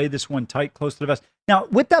to play this one tight, close to the vest. Now,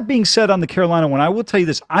 with that being said on the Carolina one, I will tell you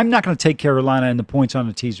this. I'm not going to take Carolina and the points on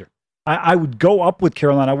the teaser. I would go up with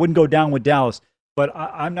Carolina. I wouldn't go down with Dallas, but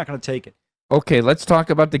I'm not going to take it. Okay, let's talk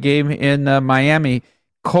about the game in Miami.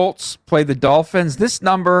 Colts play the Dolphins. This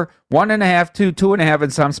number, 1.5, 2.5 in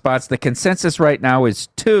some spots. The consensus right now is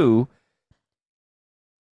 2.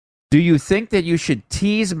 Do you think that you should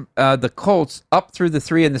tease the Colts up through the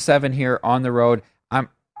 3 and the 7 here on the road?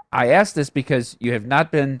 I ask this because you have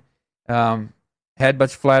not been had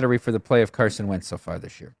much flattery for the play of Carson Wentz so far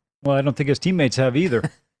this year. Well, I don't think his teammates have either.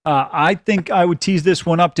 I think I would tease this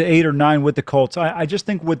one up to 8 or 9 with the Colts. I just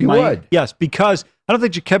think with yes, because I don't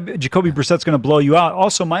think Jacoby Brissett's going to blow you out.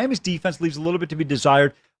 Also, Miami's defense leaves a little bit to be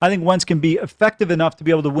desired. I think Wentz can be effective enough to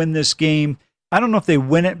be able to win this game. I don't know if they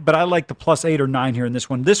win it, but I like the plus 8 or 9 here in this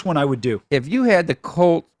one. This one I would do. If you had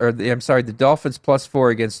the the Dolphins plus 4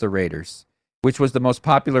 against the Raiders, which was the most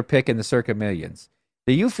popular pick in the Circa Millions,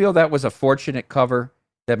 do you feel that was a fortunate cover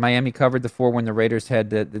that Miami covered the 4 when the Raiders had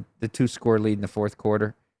the 2-score lead in the fourth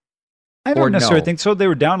quarter? I don't necessarily think so. They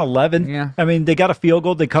were down 11. Yeah. I mean, they got a field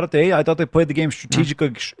goal. They cut it to 8. I thought they played the game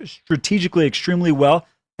strategically extremely well,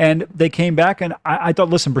 and they came back. And I thought,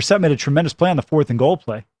 listen, Brissett made a tremendous play on the 4th and goal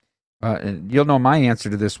play. And you'll know my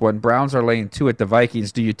answer to this one. Browns are laying 2 at the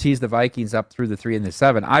Vikings. Do you tease the Vikings up through the 3 and the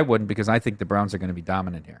 7? I wouldn't, because I think the Browns are going to be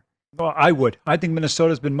dominant here. Well, I would. I think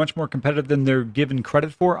Minnesota's been much more competitive than they're given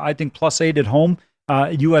credit for. I think plus 8 at home.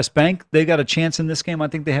 U.S. Bank, they got a chance in this game. I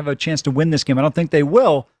think they have a chance to win this game. I don't think they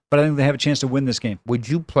will, but I think they have a chance to win this game. Would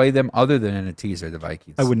you play them other than in a teaser, the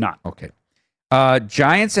Vikings? I would not. Okay.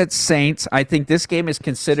 Giants at Saints. I think this game is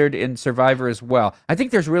considered in Survivor as well. I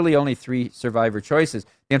think there's really only 3 Survivor choices.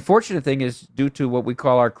 The unfortunate thing is, due to what we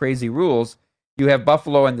call our crazy rules, you have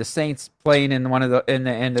Buffalo and the Saints playing in one of the in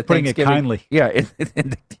the putting it kindly. Yeah,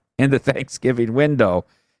 in the Thanksgiving window.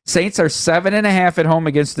 Saints are 7.5 at home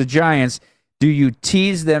against the Giants. Do you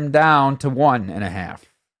tease them down to 1.5?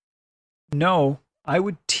 No, I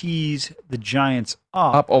would tease the Giants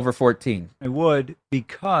up. Up over 14. I would,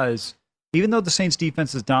 because even though the Saints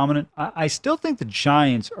defense is dominant, I still think the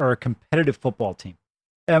Giants are a competitive football team.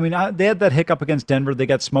 I mean, they had that hiccup against Denver. They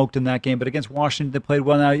got smoked in that game, but against Washington, they played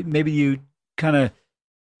well. Now, maybe you kind of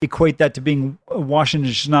equate that to being Washington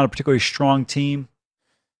is just not a particularly strong team.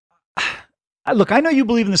 Look, I know you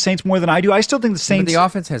believe in the Saints more than I do. I still think the Saints... But the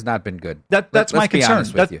offense has not been good. That's my concern. Be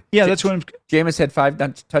honest with you. Yeah, that's what I'm... Jameis had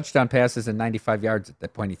 5 touchdown passes and 95 yards at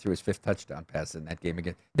that point. He threw his 5th touchdown pass in that game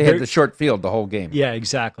again. They had the short field the whole game. Yeah,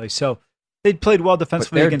 exactly. So they played well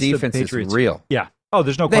defensively against the Patriots. Their defense is real. Yeah. Oh,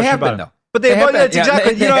 there's no question about it. Though. But that's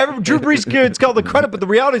exactly... Drew Brees gets all the credit, but the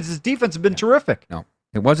reality is his defense has been terrific. No,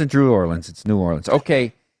 it wasn't Drew Orleans. It's New Orleans.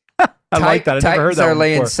 Okay. I like that. I never heard that. Titans are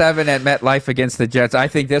laying 7 at MetLife against the Jets. I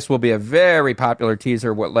think this will be a very popular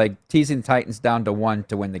teaser, teasing Titans down to 1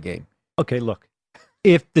 to win the game. Okay, look.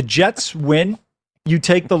 If the Jets win, you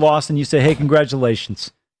take the loss and you say, hey,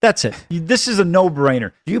 congratulations. That's it. This is a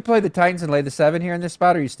no-brainer. Do you play the Titans and lay the 7 here in this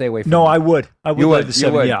spot, or you stay away from it? No, I would. I would lay the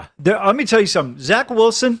 7, yeah. Let me tell you something. Zach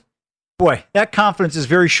Wilson, boy, that confidence is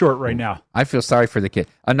very short right now. I feel sorry for the kid.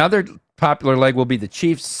 Another popular leg will be the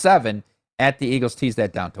Chiefs 7 at the Eagles. Tease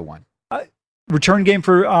that down to 1. Return game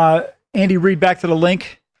for Andy Reid back to the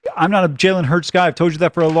link. I'm not a Jalen Hurts guy. I've told you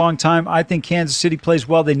that for a long time. I think Kansas City plays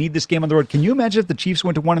well. They need this game on the road. Can you imagine if the Chiefs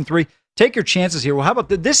went to 1-3? Take your chances here. Well, how about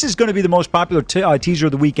this is going to be the most popular teaser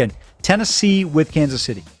of the weekend. Tennessee with Kansas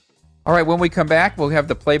City. All right, when we come back, we'll have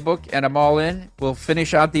the playbook and I'm all in. We'll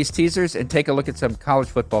finish out these teasers and take a look at some college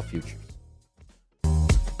football futures.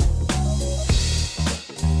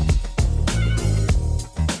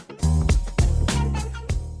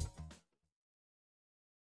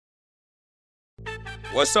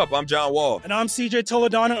 What's up? I'm John Wall. And I'm CJ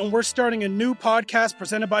Toledano, and we're starting a new podcast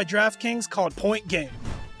presented by DraftKings called Point Game.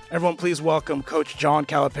 Everyone, please welcome Coach John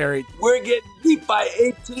Calipari. We're getting beat by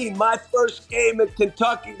 18. My first game in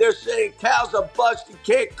Kentucky, they're saying Cal's a bust. He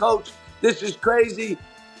can't coach. This is crazy.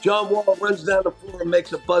 John Wall runs down the floor and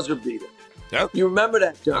makes a buzzer beater. Yep. You remember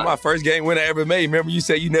that, John? That's my first game winner I ever made. Remember you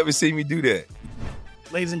said you never see me do that.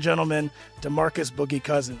 Ladies and gentlemen, DeMarcus Boogie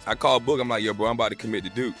Cousins. I called Boog. I'm like, yo, bro, I'm about to commit to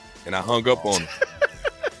Duke. And I hung up on him.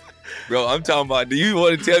 Bro, I'm talking about, do you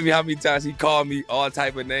want to tell me how many times he called me all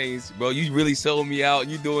type of names? Bro, you really sold me out.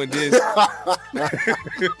 You doing this.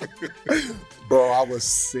 Bro, I was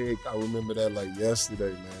sick. I remember that like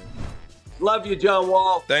yesterday, man. Love you, John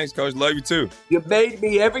Wall. Thanks, Coach. Love you too. You made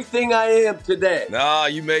me everything I am today. Nah,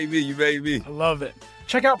 you made me. I love it.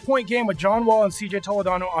 Check out Point Game with John Wall and CJ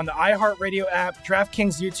Toledano on the iHeartRadio app,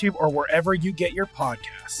 DraftKings YouTube, or wherever you get your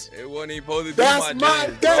podcasts. It wasn't even supposed to be That's my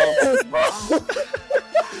dance, bro.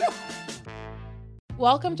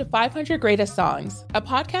 Welcome to 500 Greatest Songs, a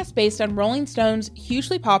podcast based on Rolling Stone's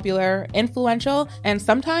hugely popular, influential, and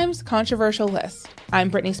sometimes controversial list. I'm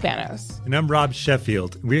Brittany Spanos. And I'm Rob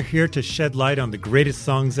Sheffield. We're here to shed light on the greatest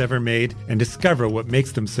songs ever made and discover what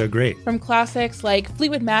makes them so great. From classics like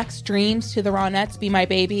Fleetwood Mac's Dreams to the Ronettes' Be My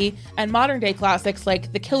Baby, and modern-day classics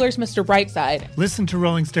like The Killer's Mr. Brightside. Listen to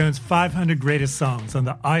Rolling Stone's 500 Greatest Songs on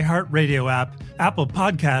the iHeartRadio app, Apple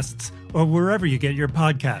Podcasts, or wherever you get your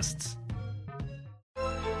podcasts.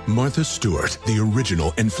 Martha Stewart, the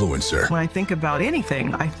original influencer. When I think about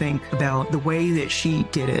anything, I think about the way that she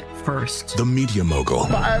did it first. The media mogul.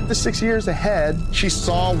 5 to 6 years ahead, she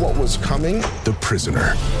saw what was coming. The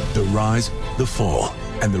prisoner. The rise, the fall,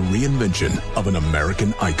 and the reinvention of an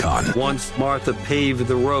American icon. Once Martha paved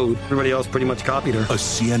the road, everybody else pretty much copied her. A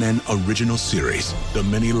CNN original series, The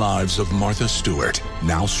Many Lives of Martha Stewart,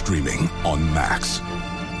 now streaming on Max.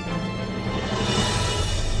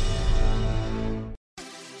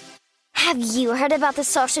 Have you heard about the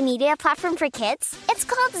social media platform for kids? It's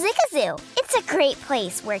called Zigazoo. It's a great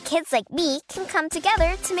place where kids like me can come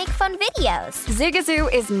together to make fun videos.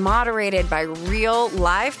 Zigazoo is moderated by real,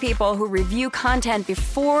 live people who review content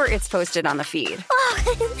before it's posted on the feed.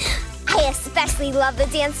 Oh, I especially love the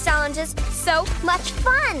dance challenges. So much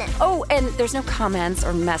fun. Oh, and there's no comments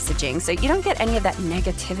or messaging, so you don't get any of that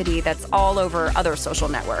negativity that's all over other social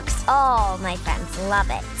networks. Oh, my friends love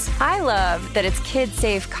it. I love that it's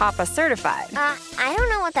kid-safe COPPA certified. I don't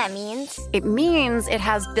know what that means. It means it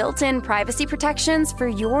has built-in privacy protections for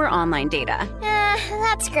your online data.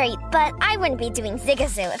 That's great, but I wouldn't be doing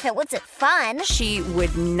Zigazoo if it wasn't fun. She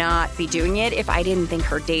would not be doing it if I didn't think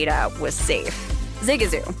her data was safe.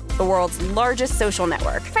 Zigazoo, the world's largest social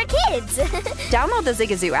network. For kids. Download the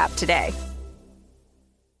Zigazoo app today.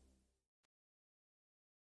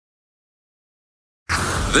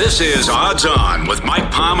 This is Odds On with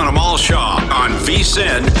Mike Palm and Amal Shaw on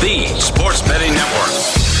VSiN, the Sports Betting Network.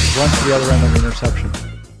 Run to the other end of the interception.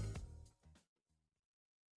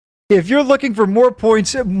 If you're looking for more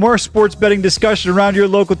points, more sports betting discussion around your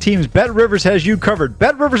local teams, BetRivers has you covered.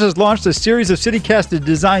 BetRivers has launched a series of CityCasts to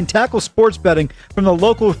design tackle sports betting from the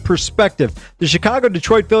local perspective. The Chicago,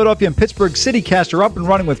 Detroit, Philadelphia, and Pittsburgh CityCasts are up and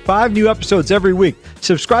running with 5 new episodes every week.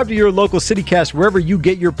 Subscribe to your local CityCast wherever you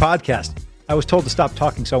get your podcast. I was told to stop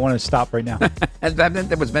talking, so I wanted to stop right now.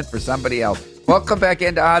 That was meant for somebody else. Welcome back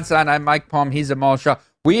into Odds On. I'm Mike Palm. He's Amal Shaw.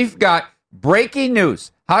 We've got breaking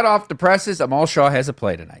news. Hot off the presses, Amal Shaw has a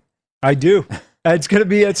play tonight. I do. It's going to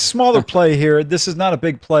be a smaller play here. This is not a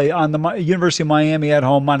big play on the University of Miami at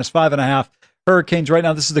home, -5.5. Hurricanes right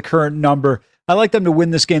now, this is the current number. I like them to win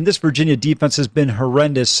this game. This Virginia defense has been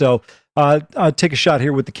horrendous, so I'll take a shot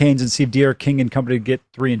here with the Canes and see if De'Aaron King and company get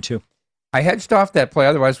 3-2. I hedged off that play.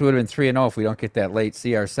 Otherwise, we would have been 3-0 if we don't get that late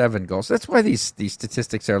CR7 goal. So that's why these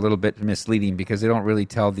statistics are a little bit misleading because they don't really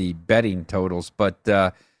tell the betting totals. But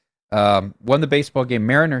won the baseball game.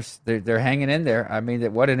 Mariners, they're hanging in there. I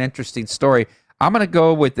mean, what an interesting story. I'm going to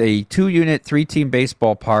go with a 2-unit, 3-team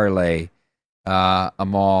baseball parlay,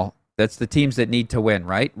 Amal. That's the teams that need to win,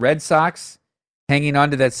 right? Red Sox hanging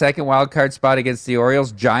on to that second wild card spot against the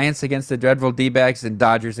Orioles, Giants against the dreadful D-backs, and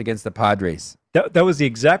Dodgers against the Padres. That was the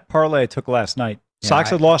exact parlay I took last night. Yeah,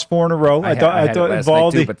 Sox had lost 4 in a row. I thought it last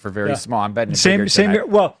night too, but for very small. I'm betting same year.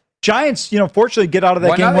 Well, Giants, fortunately get out of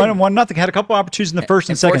that game 1-0. Had a couple opportunities in the first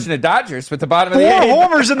and second. Fortunate Dodgers with the bottom of the 8th. 4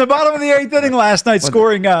 homers in the bottom of the 8th inning last night,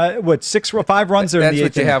 scoring 5 runs there in the 8th inning.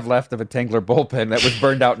 That's what you have left of a Tengler bullpen that was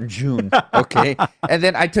burned out in June. Okay, and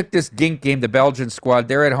then I took this Gink game, the Belgian squad.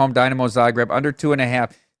 They're at home, Dynamo Zagreb, under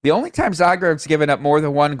 2.5. The only time Zagreb's given up more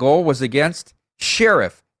than 1 goal was against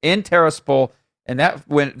Sheriff in Tiraspol. And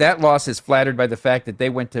that loss is flattered by the fact that they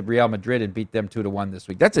went to Real Madrid and beat them 2-1 this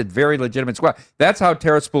week. That's a very legitimate squad. That's how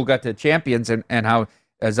Tiraspol got to champions and how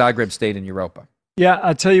Zagreb stayed in Europa. Yeah,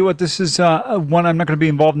 I'll tell you what, this is one I'm not going to be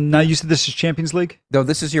involved in. Now, you said this is Champions League? No,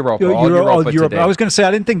 this is Europa. Europa today. I was going to say,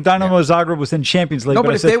 I didn't think Dynamo Zagreb was in Champions League. No,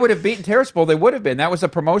 but if they would have beaten Tiraspol, they would have been. That was a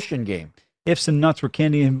promotion game. Ifs and nuts were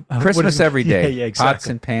candy and Christmas every day. Yeah, exactly. Pots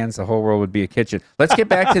and pans, the whole world would be a kitchen. Let's get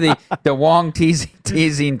back to the Wong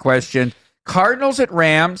teasing question. Cardinals at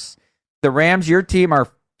Rams. The Rams, your team, are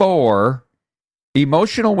 4.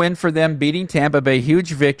 Emotional win for them, beating Tampa Bay.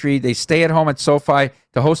 Huge victory. They stay at home at SoFi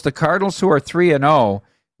to host the Cardinals, who are 3-0.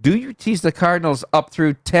 Do you tease the Cardinals up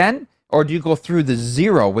through 10, Or do you go through the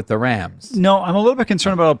 0 with the Rams? No, I'm a little bit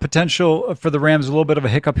concerned about potential for the Rams, a little bit of a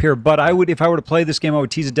hiccup here. But if I were to play this game, I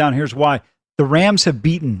would tease it down. Here's why. The Rams have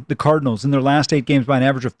beaten the Cardinals in their last 8 games by an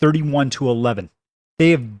average of 31-11. They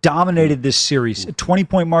have dominated this series, a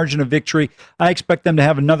 20-point margin of victory. I expect them to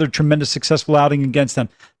have another tremendous successful outing against them.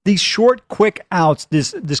 These short, quick outs,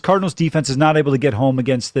 this Cardinals defense is not able to get home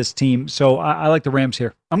against this team. So I like the Rams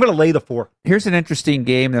here. I'm going to lay the 4. Here's an interesting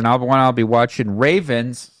game that I'll be watching.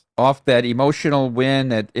 Ravens off that emotional win,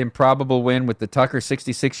 that improbable win with the Tucker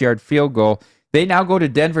 66-yard field goal. They now go to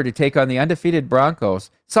Denver to take on the undefeated Broncos.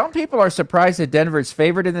 Some people are surprised that Denver is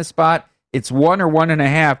favored in this spot. It's 1 or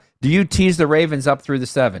 1.5. Do you tease the Ravens up through the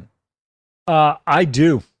 7? I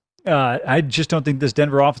do. I just don't think this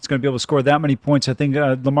Denver offense is going to be able to score that many points. I think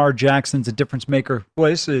Lamar Jackson's a difference maker.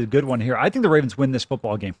 Boy, this is a good one here. I think the Ravens win this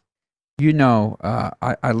football game. You know,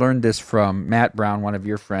 I learned this from Matt Brown, one of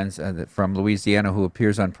your friends from Louisiana, who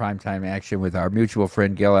appears on Primetime Action with our mutual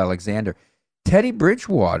friend Gil Alexander. Teddy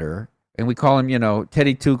Bridgewater, and we call him,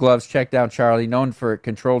 Teddy Two Gloves, check down Charlie, known for a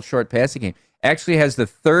controlled short passing game, actually has the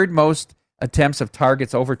 3rd most attempts of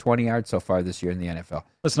targets over 20 yards so far this year in the NFL.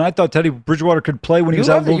 Listen, I thought Teddy Bridgewater could play when he was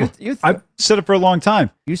out. I've said it for a long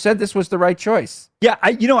time. You said this was the right choice. Yeah,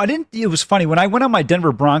 I didn't. It was funny when I went on my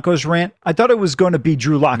Denver Broncos rant. I thought it was going to be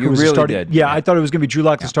Drew Lock who was really starting. Did. Yeah, I thought it was going to be Drew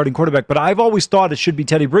Lock, the starting quarterback. But I've always thought it should be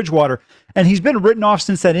Teddy Bridgewater, and he's been written off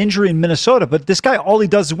since that injury in Minnesota. But this guy, all he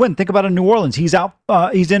does is win. Think about it in New Orleans. He's out.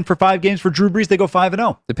 He's in for 5 games for Drew Brees. They go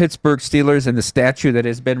 5-0. The Pittsburgh Steelers and the statue that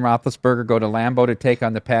is Ben Roethlisberger go to Lambeau to take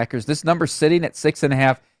on the Packers. This number's sitting at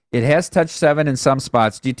 6.5. It has touched 7 in some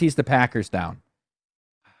spots. Do you tease the Packers down?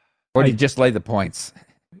 Or do you just lay the points?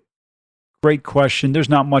 Great question. There's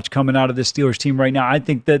not much coming out of this Steelers team right now. I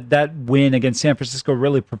think that win against San Francisco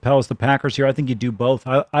really propels the Packers here. I think you do both.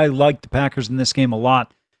 I like the Packers in this game a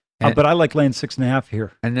lot, but I like laying 6.5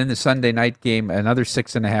 here. And then the Sunday night game, another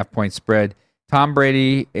 6.5 point spread. Tom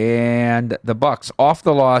Brady and the Bucs off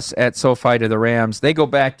the loss at SoFi to the Rams. They go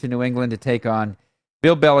back to New England to take on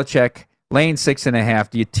Bill Belichick. Laying 6.5.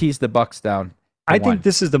 Do you tease the Bucs down? I think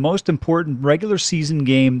this is the most important regular season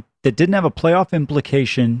game that didn't have a playoff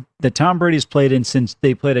implication that Tom Brady's played in since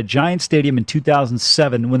they played at Giant Stadium in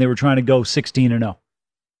 2007 when they were trying to go 16-0.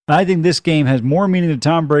 I think this game has more meaning to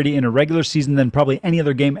Tom Brady in a regular season than probably any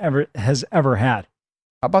other game has ever had.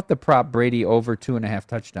 How about the prop Brady over 2.5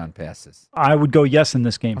 touchdown passes? I would go yes in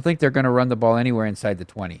this game. I think they're going to run the ball anywhere inside the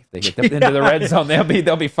 20. If they get them into the red zone,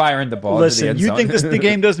 they'll be firing the ball. Listen, into the you end zone. think the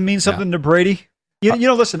game doesn't mean something to Brady?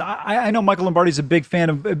 Listen, I know Michael Lombardi's a big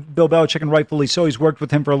fan of Bill Belichick, and rightfully so. He's worked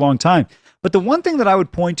with him for a long time. But the one thing that I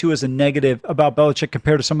would point to as a negative about Belichick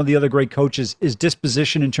compared to some of the other great coaches is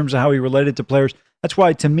disposition in terms of how he related to players. That's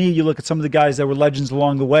why, to me, you look at some of the guys that were legends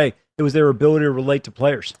along the way. It was their ability to relate to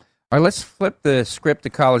players. All right, let's flip the script to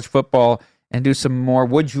college football and do some more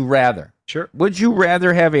Would You Rather. Sure. Would you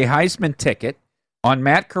rather have a Heisman ticket on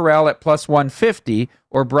Matt Corral at plus 150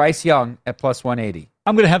 or Bryce Young at plus 180?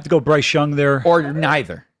 I'm going to have to go Bryce Young there. Or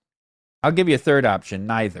neither. I'll give you a third option,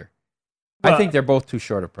 neither. I think they're both too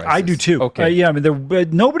short of prices. I do too. Okay.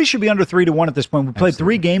 Nobody should be under 3-1 at this point. We played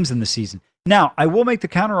 3 games in the season. Now, I will make the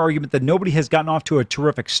counter argument that nobody has gotten off to a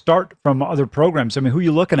terrific start from other programs. I mean, who are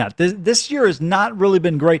you looking at? This year has not really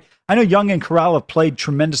been great. I know Young and Corral have played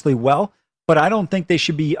tremendously well, but I don't think they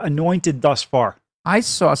should be anointed thus far. I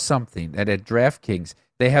saw something that at DraftKings,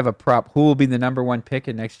 they have a prop who will be the number 1 pick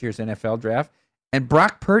in next year's NFL draft, and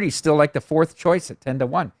Brock Purdy's still like the 4th choice at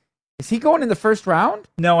 10-1. Is he going in the first round?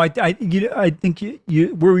 No, I think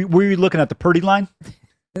you were you looking at the Purdy line?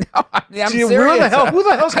 No, I'm serious. Who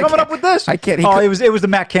the hell's coming up with this? I can't. It was the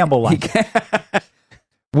Matt Campbell line.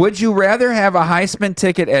 Would you rather have a Heisman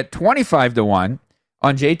ticket at 25-1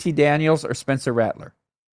 on JT Daniels or Spencer Rattler?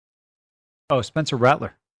 Oh, Spencer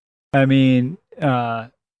Rattler. I mean, no,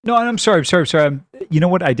 I'm sorry. You know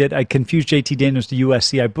what I did? I confused JT Daniels to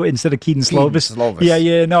USC. I put instead of Keaton Slovis.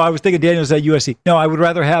 Yeah. No, I was thinking Daniels at USC. No, I would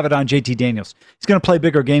rather have it on JT Daniels. He's going to play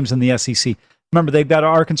bigger games in the SEC. Remember, they've got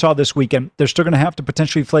Arkansas this weekend. They're still going to have to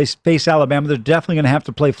potentially face Alabama. They're definitely going to have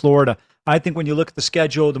to play Florida. I think when you look at the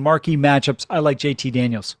schedule, the marquee matchups, I like JT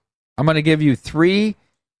Daniels. I'm going to give you 3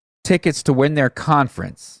 tickets to win their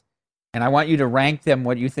conference, and I want you to rank them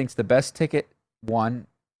what you think's the best ticket, 1,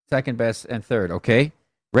 second best, and third, okay?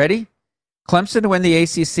 Ready? Clemson to win the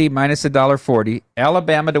ACC minus $1.40,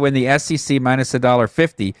 Alabama to win the SEC minus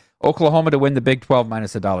 $1.50, Oklahoma to win the Big 12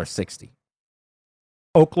 minus $1.60.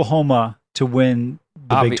 Oklahoma to win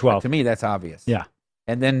the Big 12. To me, that's obvious. Yeah.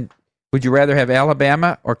 And then, would you rather have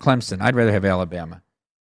Alabama or Clemson? I'd rather have Alabama.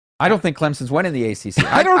 I don't think Clemson's winning the ACC.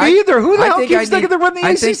 I don't either. Who the hell keeps thinking they're winning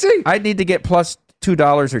the ACC? I'd need to get plus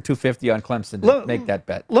 $2 or $2.50 on Clemson to make that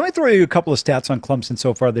bet. Let me throw you a couple of stats on Clemson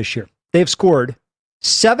so far this year. They've scored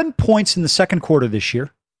 7 points in the second quarter this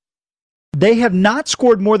year. They have not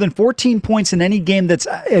scored more than 14 points in any game that's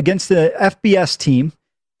against the FBS team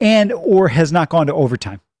and or has not gone to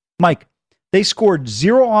overtime. Mike, they scored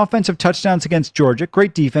 0 offensive touchdowns against Georgia.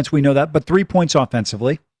 Great defense, we know that, but 3 points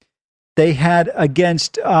offensively. They had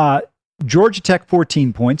against Georgia Tech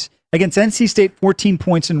 14 points. Against NC State, 14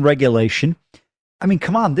 points in regulation. I mean,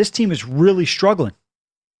 come on, this team is really struggling.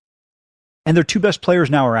 And their 2 best players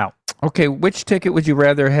now are out. Okay, which ticket would you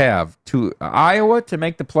rather have? To Iowa to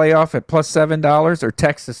make the playoff at plus $7 or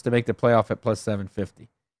Texas to make the playoff at plus $7.50?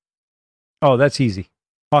 Oh, that's easy.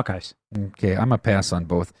 Hawkeyes. Okay, I'm a pass on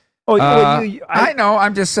both. Oh, I know.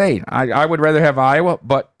 I'm just saying. I would rather have Iowa,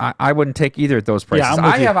 but I wouldn't take either of those prices. Yeah,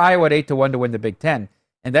 I have Iowa at 8-1 to win the Big Ten,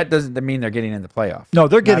 and that doesn't mean they're getting in the playoff. No,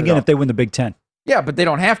 they're getting in if they win the Big Ten. Yeah, but they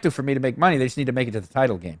don't have to for me to make money. They just need to make it to the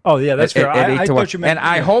title game. Oh, yeah, that's fair. I thought you meant,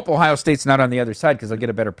 I hope Ohio State's not on the other side because they'll get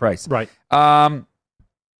a better price. Right.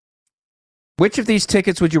 Which of these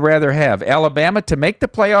tickets would you rather have? Alabama to make the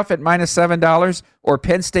playoff at minus $7 or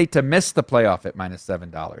Penn State to miss the playoff at minus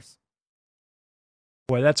 $7?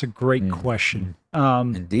 Boy, that's a great question.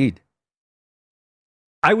 Indeed.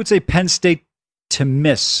 I would say Penn State to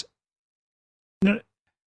miss.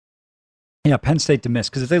 Yeah, Penn State to miss,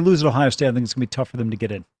 because if they lose at Ohio State, I think it's going to be tough for them to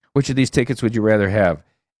get in. Which of these tickets would you rather have?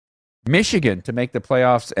 Michigan to make the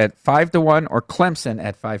playoffs at 5-1 or Clemson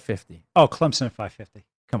at 5.50? Oh, Clemson at 5.50.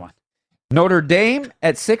 Come on. Notre Dame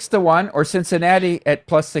at 6-1 or Cincinnati at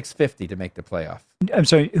plus 6.50 to make the playoff? I'm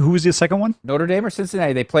sorry, who was the second one? Notre Dame or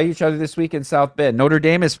Cincinnati? They play each other this week in South Bend. Notre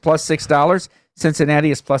Dame is plus $6. Cincinnati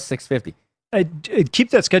is plus 6.50. Keep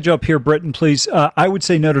that schedule up here, Britton, please. I would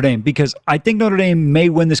say Notre Dame because I think Notre Dame may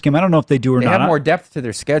win this game. I don't know if they do or not. They have more depth to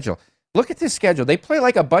their schedule. Look at this schedule. They play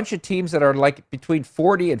like a bunch of teams that are like between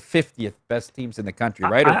 40 and 50th best teams in the country,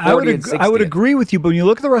 right? Or 40 and 60th. I would agree with you, but when you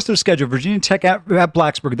look at the rest of the schedule, Virginia Tech at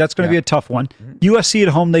Blacksburg, that's going to be a tough one. USC at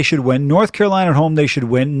home, they should win. North Carolina at home, they should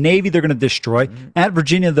win. Navy, they're going to destroy. At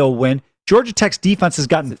Virginia, they'll win. Georgia Tech's defense has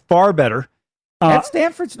gotten far better. At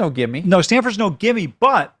Stanford's no gimme. No, Stanford's no gimme,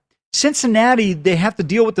 but Cincinnati, they have to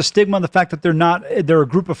deal with the stigma of the fact that they're a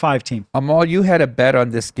group of 5 team. Amal, you had a bet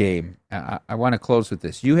on this game. I want to close with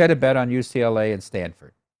this. You had a bet on UCLA and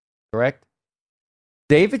Stanford, correct?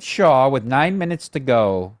 David Shaw, with 9 minutes to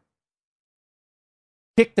go,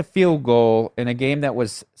 kicked the field goal in a game that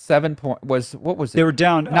was 7 points. What was it? They were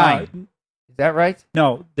down 9. Is that right?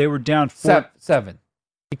 No, they were down 4. 7.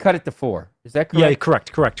 He cut it to 4. Is that correct?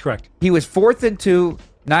 Yeah, correct. He was 4th and 2.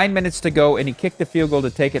 9 minutes to go, and he kicked the field goal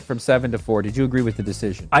to take it from 7-4. Did you agree with the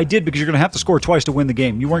decision? I did, because you're going to have to score twice to win the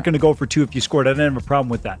game. You weren't going to go for 2 if you scored. I didn't have a problem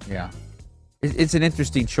with that. Yeah. It's an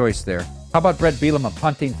interesting choice there. How about Brett Bielema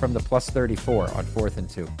punting from the plus 34 on 4th and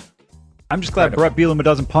 2? I'm just glad Brett Bielema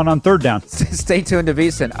doesn't punt on 3rd down. Stay tuned to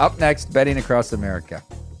VSiN. Up next, Betting Across America.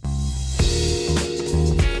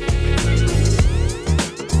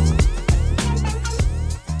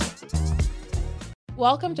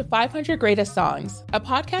 Welcome to 500 Greatest Songs, a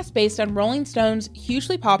podcast based on Rolling Stone's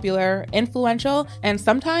hugely popular, influential, and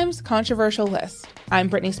sometimes controversial list. I'm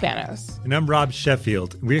Brittany Spanos. And I'm Rob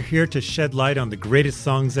Sheffield. We're here to shed light on the greatest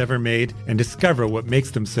songs ever made and discover what makes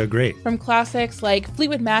them so great. From classics like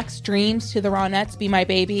Fleetwood Mac's Dreams to the Ronettes' Be My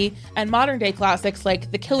Baby, and modern-day classics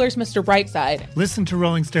like The Killers' Mr. Brightside. Listen to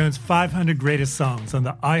Rolling Stone's 500 Greatest Songs on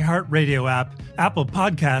the iHeartRadio app, Apple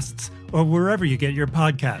Podcasts, or wherever you get your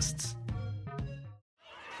podcasts.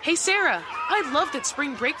 Hey Sarah, I love that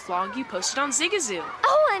spring break vlog you posted on Zigazoo.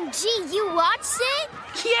 OMG, you watched it?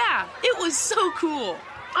 Yeah, it was so cool.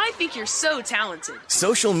 I think you're so talented.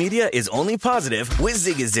 Social media is only positive with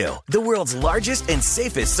Zigazoo, the world's largest and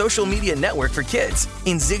safest social media network for kids.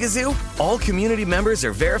 In Zigazoo, all community members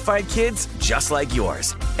are verified kids just like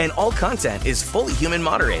yours, and all content is fully human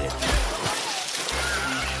moderated.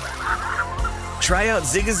 Try out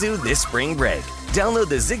Zigazoo this spring break. Download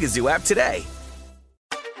the Zigazoo app today.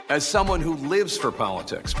 As someone who lives for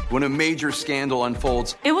politics, when a major scandal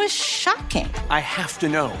unfolds, it was shocking. I have to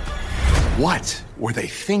know, what were they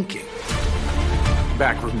thinking?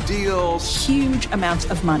 Backroom deals, huge amounts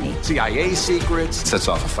of money, CIA secrets, sets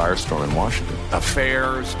off a firestorm in Washington,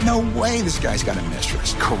 affairs. No way this guy's got a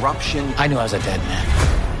mistress. Corruption. I knew I was a dead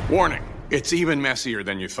man. Warning, it's even messier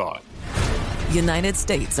than you thought. United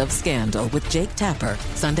States of Scandal with Jake Tapper,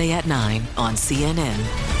 Sunday at 9 on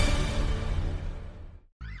CNN.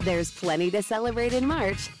 There's plenty to celebrate in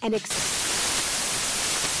March and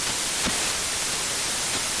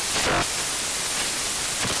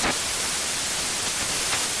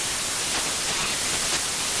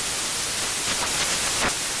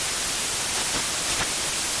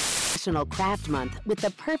National Craft Month with the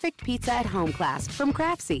perfect pizza at home class from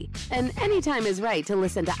Craftsy. And anytime is right to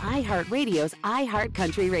listen to iHeartRadio's iHeart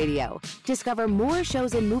Country Radio. Discover more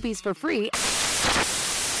shows and movies for free